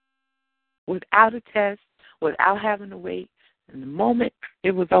without a test, without having to wait, and the moment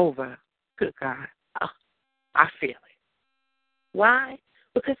it was over, good God, I feel it. Why?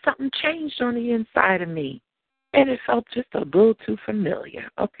 Because something changed on the inside of me, and it felt just a little too familiar,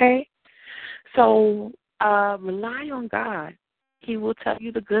 okay? So rely on God. He will tell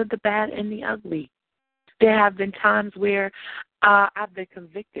you the good, the bad, and the ugly. There have been times where I've been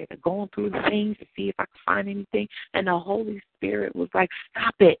convicted of going through the things to see if I could find anything, and the Holy Spirit was like,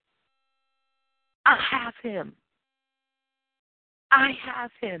 stop it. I have him. I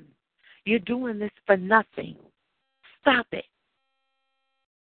have him. You're doing this for nothing. Stop it.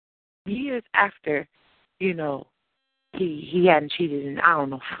 Years after, he hadn't cheated in I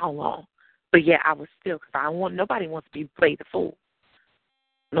don't know how long. But yeah, I was still, because nobody wants to be played the fool.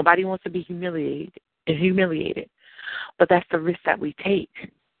 Nobody wants to be humiliated. But that's the risk that we take.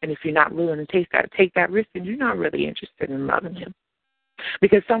 And if you're not willing to take that risk, then you're not really interested in loving him.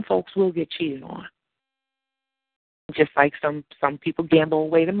 Because some folks will get cheated on. Just like some people gamble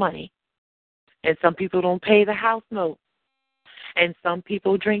away the money. And some people don't pay the house note. And some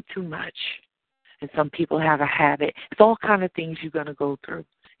people drink too much. And some people have a habit. It's all kind of things you're going to go through.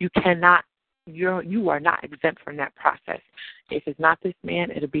 You are not exempt from that process. If it's not this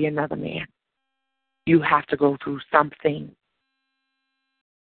man, it'll be another man. You have to go through something.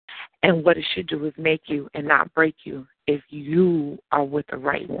 And what it should do is make you and not break you if you are with the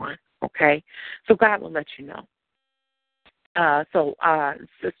right one, okay? So God will let you know. So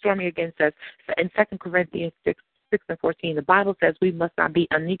Stormie again says, in 2 Corinthians 6:14, the Bible says we must not be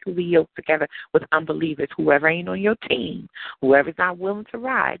unequally yoked together with unbelievers. Whoever ain't on your team, whoever's not willing to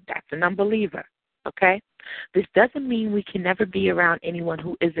ride, that's an unbeliever, okay? This doesn't mean we can never be around anyone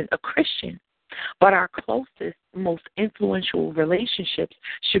who isn't a Christian. But our closest, most influential relationships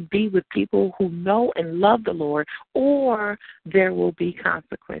should be with people who know and love the Lord, or there will be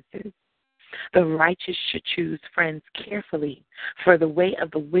consequences. The righteous should choose friends carefully, for the way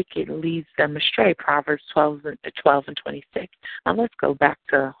of the wicked leads them astray. Proverbs 12 and 26. Now let's go back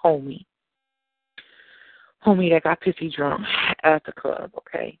to Homie. Homie that got pissy drunk at the club,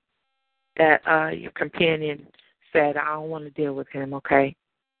 okay? That your companion said, I don't want to deal with him, okay?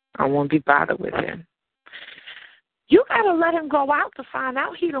 I won't be bothered with him. You got to let him go out to find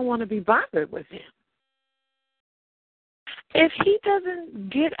out he don't want to be bothered with him. If he doesn't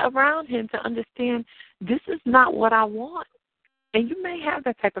get around him to understand this is not what I want, and you may have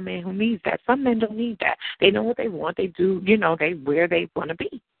that type of man who needs that. Some men don't need that. They know what they want. They do, they where they want to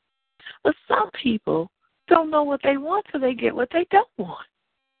be. But some people don't know what they want till they get what they don't want.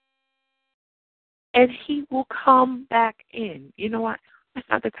 And he will come back in. You know what? That's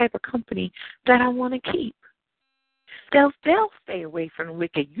not the type of company that I want to keep. They'll stay away from the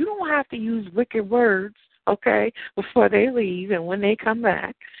wicked. You don't have to use wicked words, okay, before they leave and when they come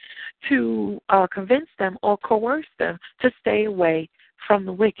back to convince them or coerce them to stay away from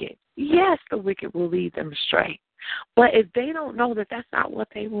the wicked. Yes, the wicked will lead them astray. But if they don't know that that's not what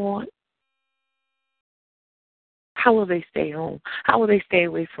they want, how will they stay home? How will they stay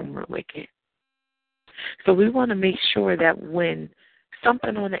away from the wicked? So we want to make sure that when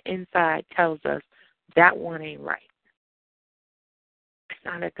something on the inside tells us that one ain't right, it's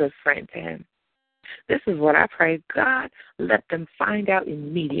not a good friend to him. This is what I pray. God, let them find out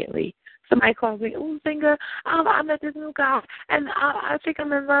immediately. Somebody calls me, oh, singer, I met this new guy, and I think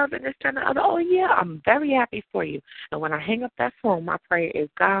I'm in love, and this and the other. Oh, yeah, I'm very happy for you. And when I hang up that phone, my prayer is,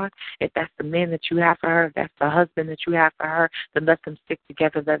 God, if that's the man that you have for her, if that's the husband that you have for her, then let them stick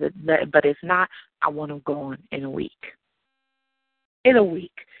together. But if not, I want them gone in a week. In a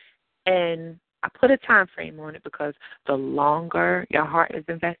week. And I put a time frame on it because the longer your heart is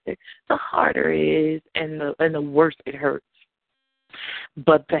invested, the harder it is and the worse it hurts.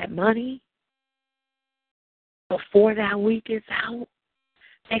 But that money, before that week is out,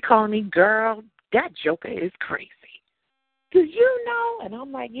 they call me, girl, that joker is crazy. Do you know? And I'm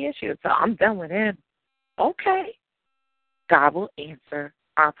like, yeah, sure. So I'm done with him. Okay. God will answer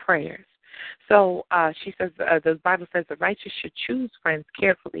our prayers. So she says, the Bible says the righteous should choose friends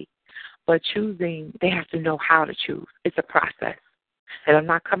carefully. But choosing, they have to know how to choose. It's a process. And I'm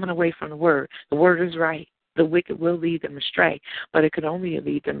not coming away from the word. The word is right. The wicked will lead them astray, but it could only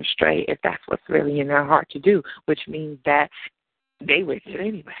lead them astray if that's what's really in their heart to do, which means that they wicked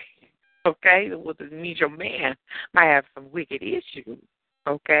anyway. Okay? Well, it means your man might have some wicked issues.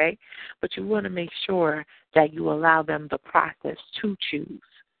 Okay? But you want to make sure that you allow them the process to choose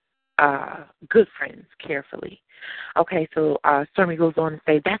good friends carefully. Okay, so Stormie goes on to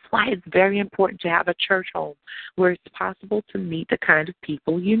say, that's why it's very important to have a church home where it's possible to meet the kind of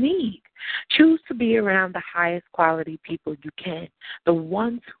people you need. Choose to be around the highest quality people you can, the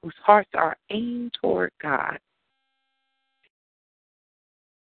ones whose hearts are aimed toward God.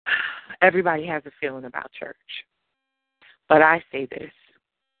 Everybody has a feeling about church. But I say this.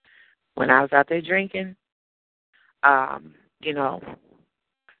 When I was out there drinking,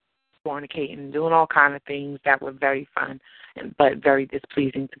 fornicating, doing all kind of things that were very fun, but very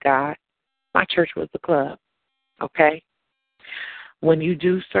displeasing to God, my church was the club, okay? When you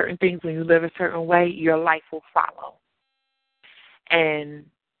do certain things, when you live a certain way, your life will follow. And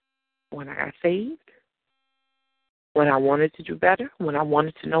when I got saved, when I wanted to do better, when I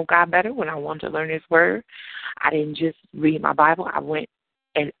wanted to know God better, when I wanted to learn His Word, I didn't just read my Bible. I went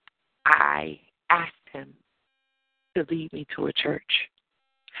and I asked Him to lead me to a church.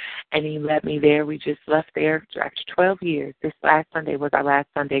 And He led me there. We just left there after 12 years. This last Sunday was our last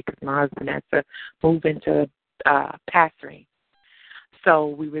Sunday because my husband had to move into pastoring. So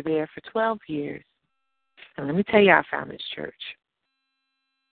we were there for 12 years. And let me tell you, I found this church.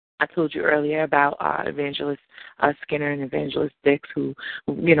 I told you earlier about Evangelist Skinner and Evangelist Dix, who,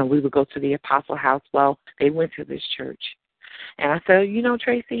 we would go to the Apostle House. Well, they went to this church. And I said,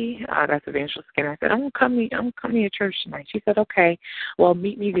 Tracy, that's Evangelist Skinner. I said, I'm coming to your church tonight. She said, okay, well,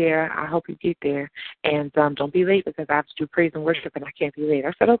 meet me there. I hope you get there. And don't be late because I have to do praise and worship and I can't be late.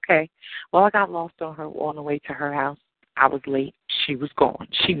 I said, okay. Well, I got lost on the way to her house. I was late. She was gone.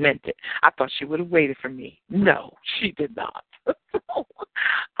 She meant it. I thought she would have waited for me. No, she did not.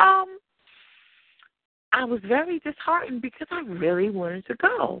 I was very disheartened because I really wanted to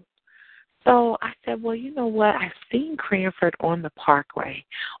go. So I said, well, you know what? I've seen Cranford on the Parkway.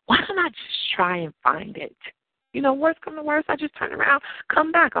 Why don't I just try and find it? Worst come to worst, I just turn around,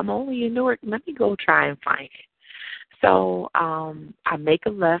 come back. I'm only in Newark. Let me go try and find it. So I make a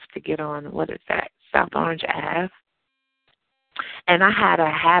left to get on, South Orange Ave. And I had a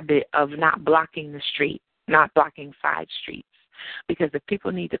habit of not blocking the street, not blocking side streets. Because if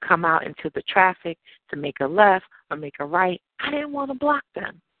people need to come out into the traffic to make a left or make a right, I didn't want to block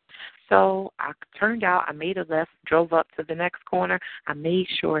them. So I turned out, I made a left, drove up to the next corner. I made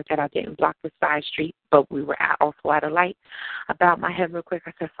sure that I didn't block the side street, but we were also at a light. I bowed my head real quick.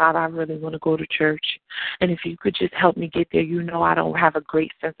 I said, Father, I really want to go to church. And if you could just help me get there. I don't have a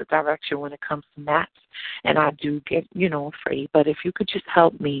great sense of direction when it comes to maps. And I do get, afraid. But if you could just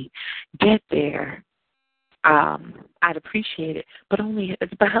help me get there, I'd appreciate it. But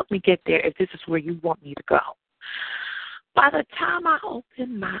help me get there if this is where you want me to go. By the time I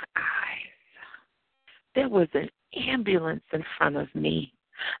opened my eyes, there was an ambulance in front of me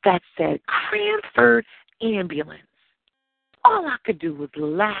that said Cranford Ambulance. All I could do was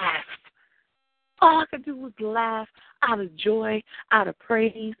laugh. All I could do was laugh out of joy, out of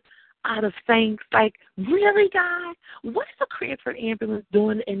praise, out of thanks. Like, really, God? What is the Cranford Ambulance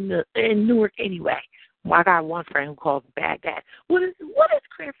doing in Newark anyway? Well, I got one friend who calls it Baghdad. What is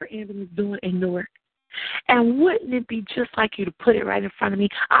Cranford Ambulance doing in Newark? And wouldn't it be just like you to put it right in front of me?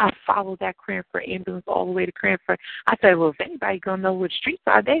 I followed that Cranford Ambulance all the way to Cranford. I said, well, if anybody's going to know which streets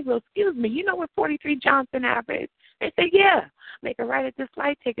are, they will. Excuse me, you know where 43 Johnson Ave is? They said, yeah. Make a right at this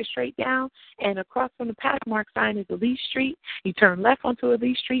light, take it straight down, and across from the pathmark sign is Elise Street. You turn left onto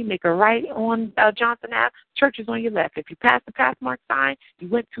Elise Street, make a right on Johnson Ave. Church is on your left. If you pass the pathmark sign, you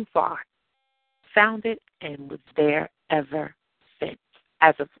went too far. found it and was there ever since,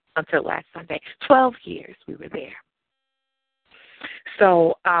 until last Sunday. 12 years we were there.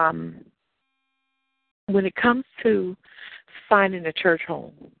 So when it comes to finding a church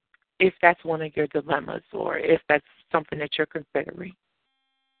home, if that's one of your dilemmas or if that's something that you're considering,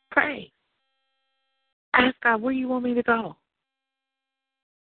 pray. Ask God, where do you want me to go?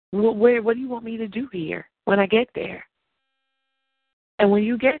 What do you want me to do here when I get there? And when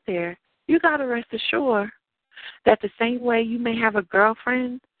you get there, you got to rest assured that the same way you may have a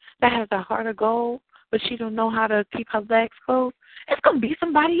girlfriend that has a heart of gold, but she don't know how to keep her legs closed, it's going to be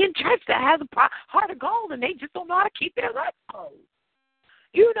somebody in church that has a heart of gold and they just don't know how to keep their legs closed.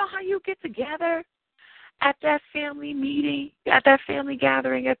 You know how you get together at that family meeting, at that family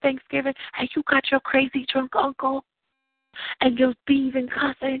gathering at Thanksgiving, and you got your crazy drunk uncle and your thieving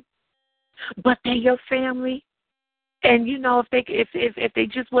cousin, but they're your family. And you know, if they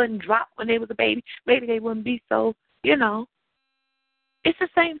just wouldn't drop when they was a baby, maybe they wouldn't be so, you know. It's the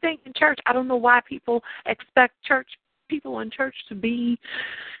same thing in church. I don't know why people expect people in church to be,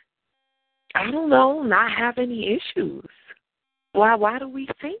 I don't know, not have any issues. Why do we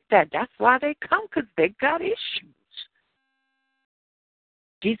think that? That's why they come, because they got issues.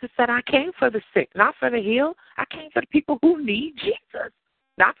 Jesus said, I came for the sick, not for the healed. I came for the people who need Jesus,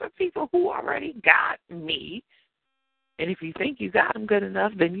 not for people who already got me. And if you think you got them good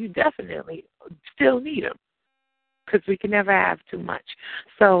enough, then you definitely still need them, because we can never have too much.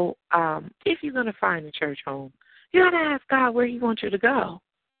 So if you're going to find a church home, you got to ask God where he wants you to go.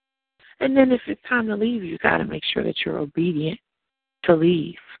 And then if it's time to leave, you got to make sure that you're obedient to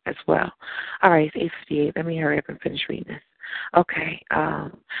leave as well. All right, it's 8:58. Let me hurry up and finish reading this. Okay.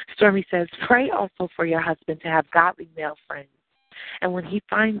 Stormie says, pray also for your husband to have godly male friends. And when he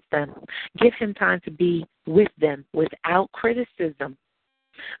finds them, give him time to be with them without criticism.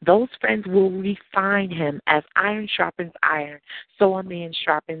 Those friends will refine him as iron sharpens iron, so a man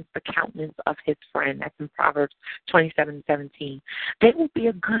sharpens the countenance of his friend. That's in Proverbs 27:17. They will be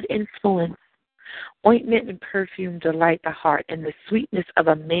a good influence. Ointment and perfume delight the heart, and the sweetness of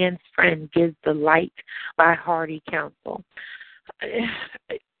a man's friend gives delight by hearty counsel. I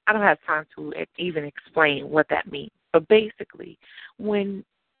don't have time to even explain what that means. But basically, when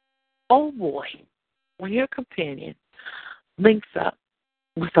your companion links up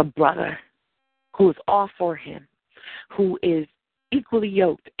with a brother who is all for him, who is equally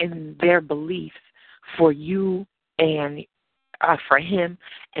yoked in their beliefs for you and for him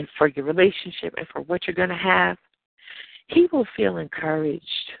and for your relationship and for what you're going to have, he will feel encouraged.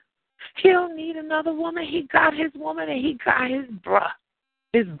 He don't need another woman. He got his woman and he got his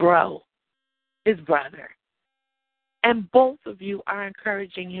brother. And both of you are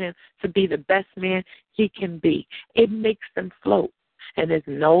encouraging him to be the best man he can be. It makes them float. And there's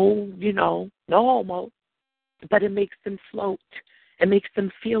no homo, but it makes them float. It makes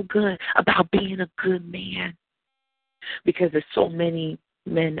them feel good about being a good man. Because there's so many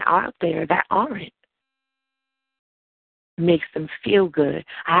men out there that aren't. It makes them feel good.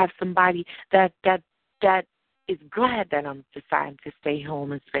 I have somebody that is glad that I'm deciding to stay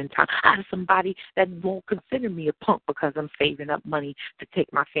home and spend time. I have somebody that won't consider me a punk because I'm saving up money to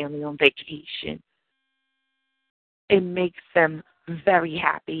take my family on vacation. It makes them very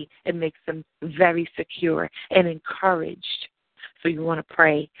happy. It makes them very secure and encouraged. So you want to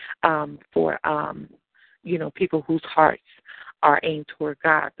pray for people whose hearts are aimed toward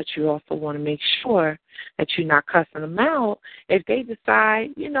God, but you also want to make sure that you're not cussing them out if they decide,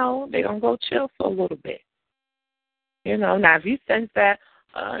 they're going to go chill for a little bit. Now if you sense that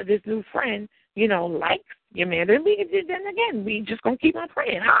this new friend, likes your man, then we just going to keep on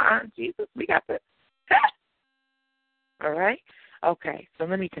praying. Jesus, we got to. All right? Okay, so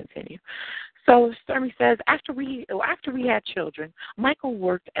let me continue. So Stormie says, after we had children, Michael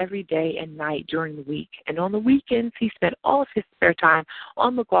worked every day and night during the week. And on the weekends, he spent all of his spare time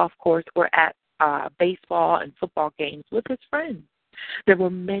on the golf course or at baseball and football games with his friends. There were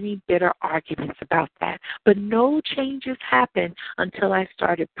many bitter arguments about that, but no changes happened until I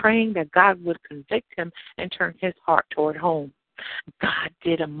started praying that God would convict him and turn his heart toward home. God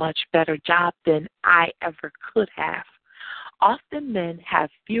did a much better job than I ever could have. Often men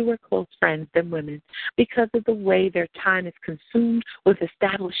have fewer close friends than women because of the way their time is consumed with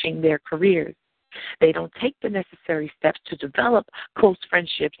establishing their careers. They don't take the necessary steps to develop close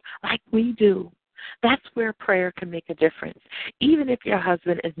friendships like we do. That's where prayer can make a difference. Even if your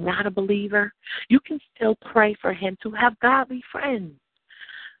husband is not a believer, you can still pray for him to have godly friends.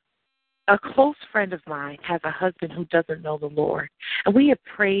 A close friend of mine has a husband who doesn't know the Lord, and we have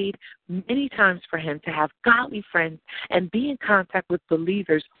prayed many times for him to have godly friends and be in contact with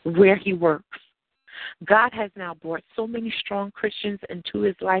believers where he works. God has now brought so many strong Christians into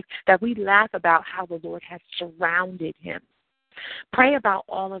his life that we laugh about how the Lord has surrounded him. Pray about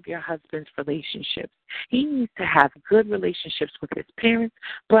all of your husband's relationships. He needs to have good relationships with his parents,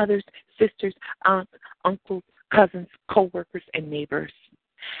 brothers, sisters, aunts, uncles, cousins, co-workers, and neighbors.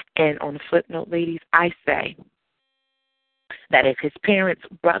 And on a flip note, ladies, I say that if his parents,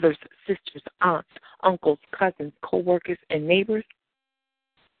 brothers, sisters, aunts, uncles, cousins, co-workers, and neighbors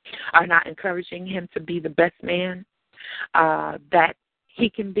are not encouraging him to be the best man that he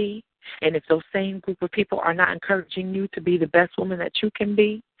can be, and if those same group of people are not encouraging you to be the best woman that you can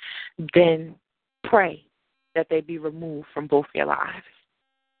be, then pray that they be removed from both your lives.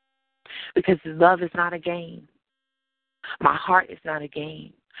 Because love is not a game. My heart is not a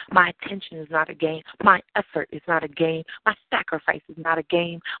game. My attention is not a game. My effort is not a game. My sacrifice is not a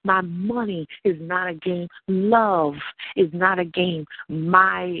game. My money is not a game. Love is not a game.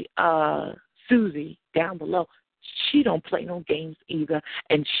 My Susie down below, she don't play no games either,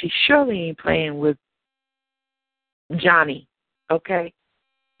 and she surely ain't playing with Johnny, okay,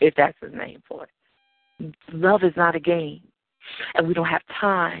 if that's his name for it. Love is not a game, and we don't have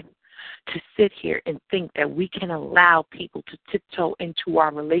time to sit here and think that we can allow people to tiptoe into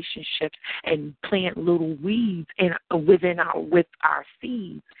our relationships and plant little weeds with our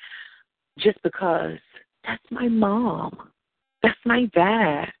seeds just because that's my mom, that's my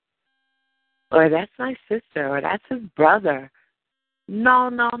dad, or that's my sister, or that's his brother. No.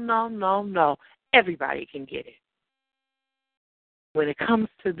 Everybody can get it. When it comes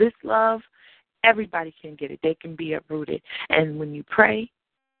to this love, everybody can get it. They can be uprooted. And when you pray,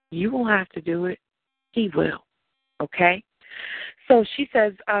 you won't have to do it. He will. Okay? So she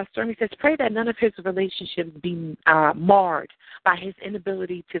says, Stormie says, pray that none of his relationships be marred by his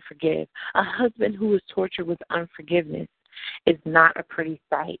inability to forgive. A husband who is tortured with unforgiveness is not a pretty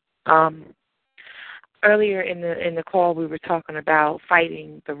sight. Earlier in the call, we were talking about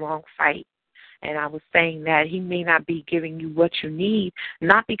fighting the wrong fight. And I was saying that he may not be giving you what you need,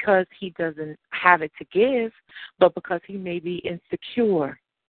 not because he doesn't have it to give, but because he may be insecure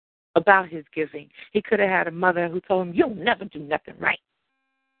about his giving. He could have had a mother who told him, you'll never do nothing right.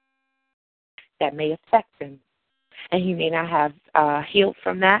 That may affect him. And he may not have healed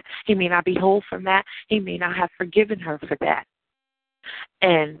from that. He may not be whole from that. He may not have forgiven her for that.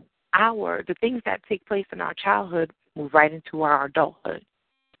 And the things that take place in our childhood move right into our adulthood.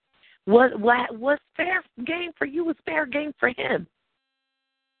 What's fair game for you is fair game for him.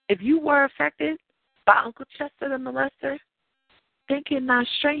 If you were affected by Uncle Chester the molester, think it not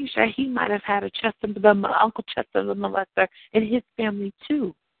strange that he might have had Uncle Chester the molester in his family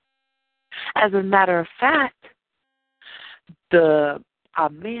too. As a matter of fact, a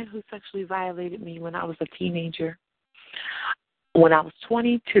man who sexually violated me when I was a teenager, when I was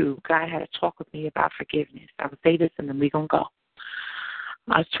 22, God had a talk with me about forgiveness. I would say this and then we're going to go.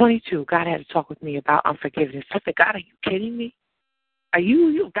 I was 22. God had a talk with me about unforgiveness. I said, God, are you kidding me?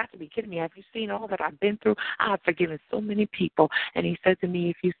 You've got to be kidding me. Have you seen all that I've been through? I have forgiven so many people. And he said to me,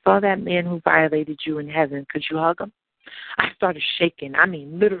 if you saw that man who violated you in heaven, could you hug him? I started shaking. I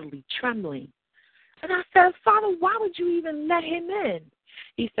mean, literally trembling. And I said, Father, why would you even let him in?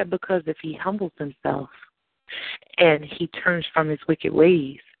 He said, because if he humbles himself and he turns from his wicked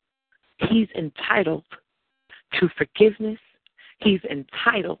ways, he's entitled to forgiveness. He's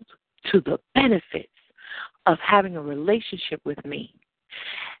entitled to the benefits of having a relationship with me.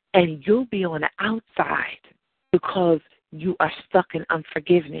 And you'll be on the outside because you are stuck in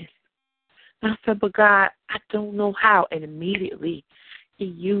unforgiveness. And I said, but God, I don't know how. And immediately he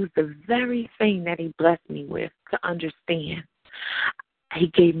used the very thing that he blessed me with to understand. He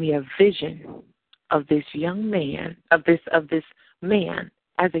gave me a vision of this young man, of this man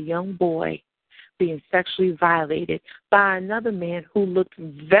as a young boy being sexually violated by another man who looked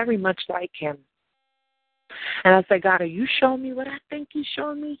very much like him. And I said, God, are you showing me what I think you're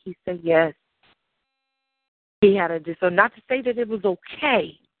showing me? He said, yes. He had so not to say that it was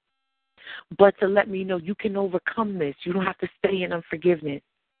okay, but to let me know you can overcome this. You don't have to stay in unforgiveness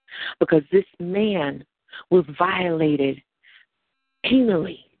because this man was violated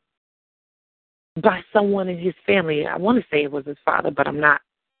penally by someone in his family. I want to say it was his father, but I'm not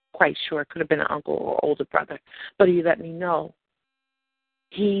quite sure. It could have been an uncle or older brother. But he let me know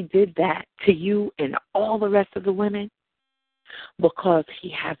he did that to you and all the rest of the women because he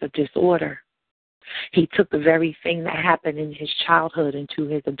has a disorder. He took the very thing that happened in his childhood into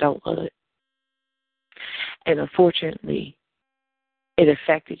his adulthood. And unfortunately, it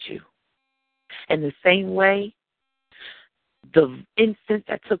affected you. In the same way, the instance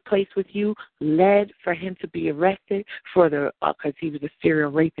that took place with you led for him to be arrested for because he was a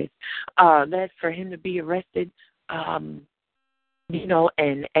serial rapist, led for him to be arrested, and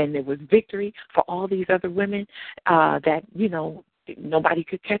it was victory for all these other women that, nobody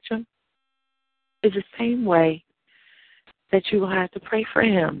could catch him. It's the same way that you will have to pray for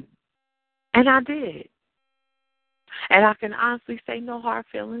him. And I did. And I can honestly say no hard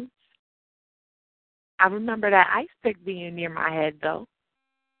feelings. I remember that ice pick being near my head, though.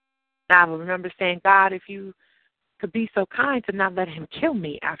 I remember saying, God, if you could be so kind to not let him kill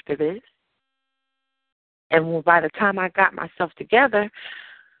me after this. And by the time I got myself together,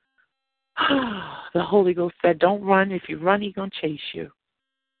 the Holy Ghost said, don't run. If you run, he's going to chase you.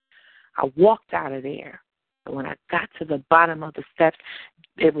 I walked out of there. And when I got to the bottom of the steps,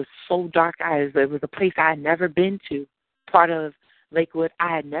 it was so dark. It was a place I had never been to, part of Lakewood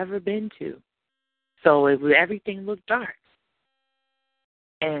I had never been to. So everything looked dark.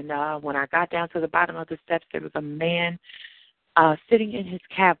 And when I got down to the bottom of the steps, there was a man sitting in his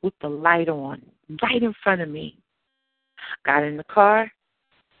cab with the light on, right in front of me. Got in the car.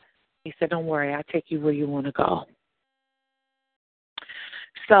 He said, don't worry, I'll take you where you want to go.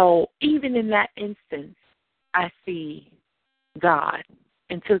 So even in that instance, I see God.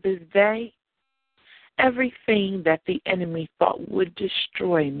 And to this day, everything that the enemy thought would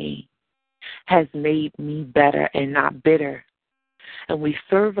destroy me has made me better and not bitter. And we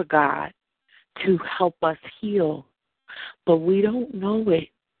serve a God to help us heal, but we don't know it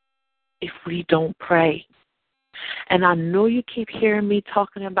if we don't pray. And I know you keep hearing me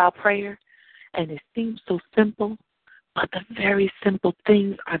talking about prayer, and it seems so simple, but the very simple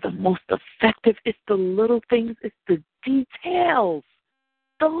things are the most effective. It's the little things, it's the details,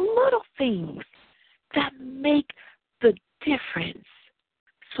 the little things that make the difference.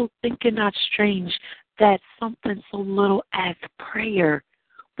 So think it not strange that something so little as prayer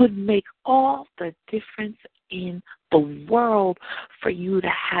would make all the difference in the world for you to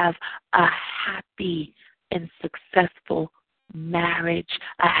have a happy and successful marriage,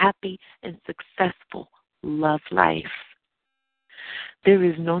 a happy and successful love life. There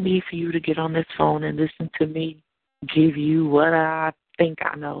is no need for you to get on this phone and listen to me give you what I think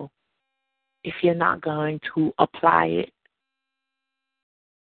I know if you're not going to apply it.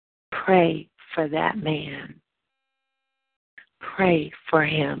 Pray for that man. Pray for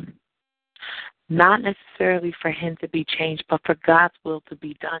him. Not necessarily for him to be changed, but for God's will to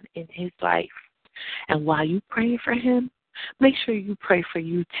be done in his life. And while you pray for him, make sure you pray for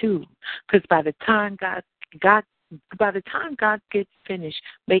you too. Because by the time God gets finished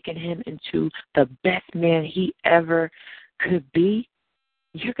making him into the best man he ever could be,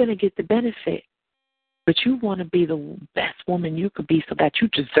 you're going to get the benefit. But you want to be the best woman you could be so that you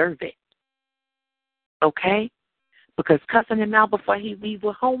deserve it. Okay? Because cussing him out before he leaves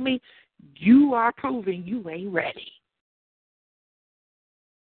with homie, you are proving you ain't ready.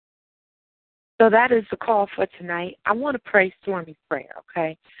 So that is the call for tonight. I want to pray Stormie's prayer,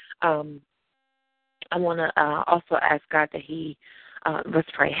 okay? I want to also ask God that let's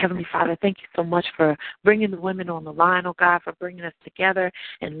pray. Heavenly Father, thank you so much for bringing the women on the line, oh God, for bringing us together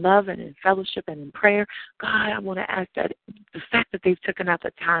in love and in fellowship and in prayer. God, I want to ask that the fact that they've taken out the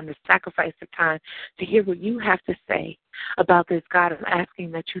time, the sacrifice of time to hear what you have to say about this, God, I'm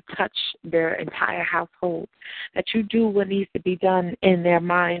asking that you touch their entire household, that you do what needs to be done in their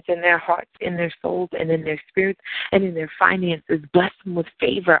minds, in their hearts, in their souls, and in their spirits, and in their finances. Bless them with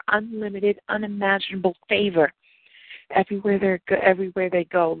favor, unlimited, unimaginable favor. Everywhere they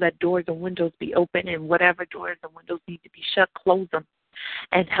go, let doors and windows be open, and whatever doors and windows need to be shut, close them,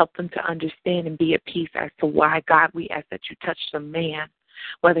 and help them to understand and be at peace as to why, God, we ask that you touch the man,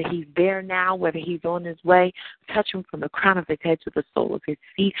 whether he's there now, whether he's on his way, touch him from the crown of his head to the sole of his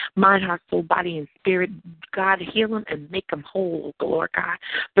feet, mind, heart, soul, body, and spirit. God, heal him and make him whole, Lord God.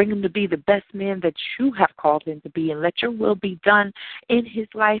 Bring him to be the best man that you have called him to be, and let your will be done in his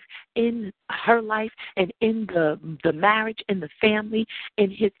life, in her life, and in the marriage, in the family, in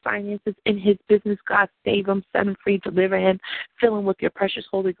his finances, in his business. God, save him, set him free, deliver him, fill him with your precious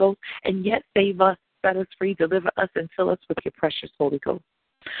Holy Ghost, and yet save us, set us free, deliver us, and fill us with your precious Holy Ghost.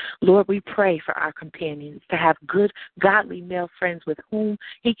 Lord, we pray for our companions to have good, godly male friends with whom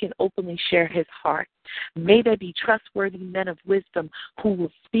he can openly share his heart. May they be trustworthy men of wisdom who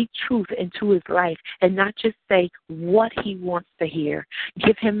will speak truth into his life and not just say what he wants to hear.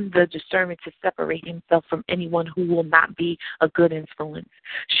 Give him the discernment to separate himself from anyone who will not be a good influence.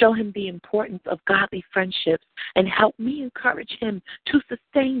 Show him the importance of godly friendships and help me encourage him to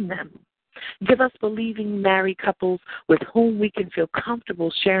sustain them. Give us believing married couples with whom we can feel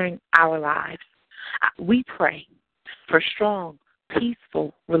comfortable sharing our lives. We pray for strong,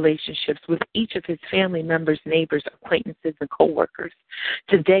 peaceful relationships with each of his family members, neighbors, acquaintances, and coworkers.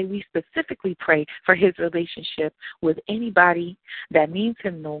 Today, we specifically pray for his relationship with anybody that means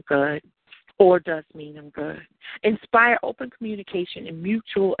him no good or does mean him good. Inspire open communication and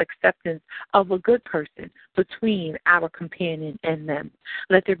mutual acceptance of a good person between our companion and them.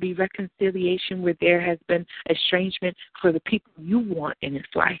 Let there be reconciliation where there has been estrangement for the people you want in his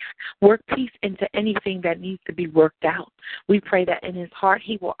life. Work peace into anything that needs to be worked out. We pray that in his heart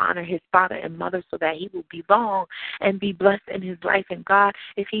he will honor his father and mother so that he will be long and be blessed in his life. And God,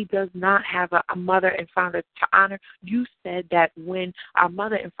 if he does not have a mother and father to honor, you said that when our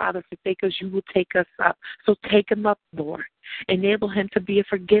mother and father forsake us, you will take us up. So take him up, Lord. Enable him to be a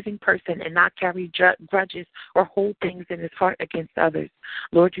forgiving person and not carry grudges or hold things in his heart against others.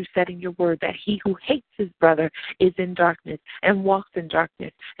 Lord, you said in your word that he who hates his brother is in darkness and walks in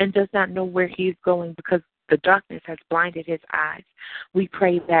darkness and does not know where he is going because the darkness has blinded his eyes. We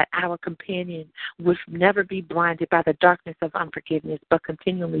pray that our companion would never be blinded by the darkness of unforgiveness, but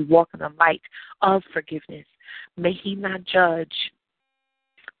continually walk in the light of forgiveness. May he not judge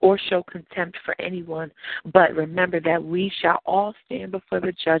or show contempt for anyone, but remember that we shall all stand before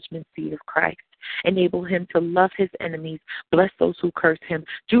the judgment seat of Christ. Enable him to love his enemies, bless those who curse him,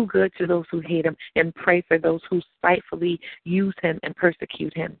 do good to those who hate him, and pray for those who spitefully use him and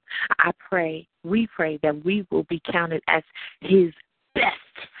persecute him. We pray that we will be counted as his best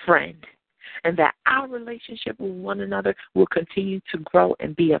friend, and that our relationship with one another will continue to grow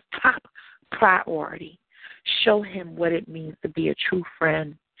and be a top priority. Show him what it means to be a true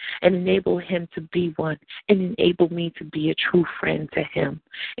friend, and enable him to be one, and enable me to be a true friend to him.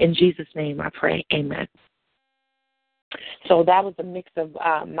 In Jesus' name I pray, amen. So that was a mix of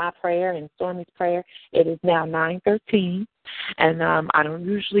my prayer and Stormie's prayer. It is now 9:13, and I don't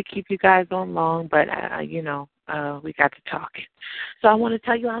usually keep you guys on long, but, we got to talking. So I want to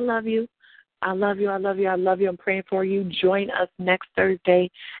tell you I love you. I love you. I love you. I love you. I'm praying for you. Join us next Thursday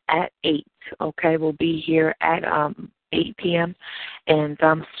at 8, okay? We'll be here at 8 p.m. And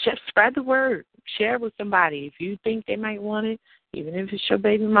just spread the word. Share with somebody. If you think they might want it, even if it's your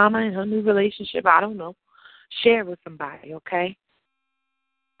baby mama and her new relationship, I don't know. Share with somebody, okay?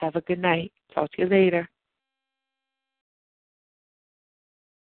 Have a good night. Talk to you later.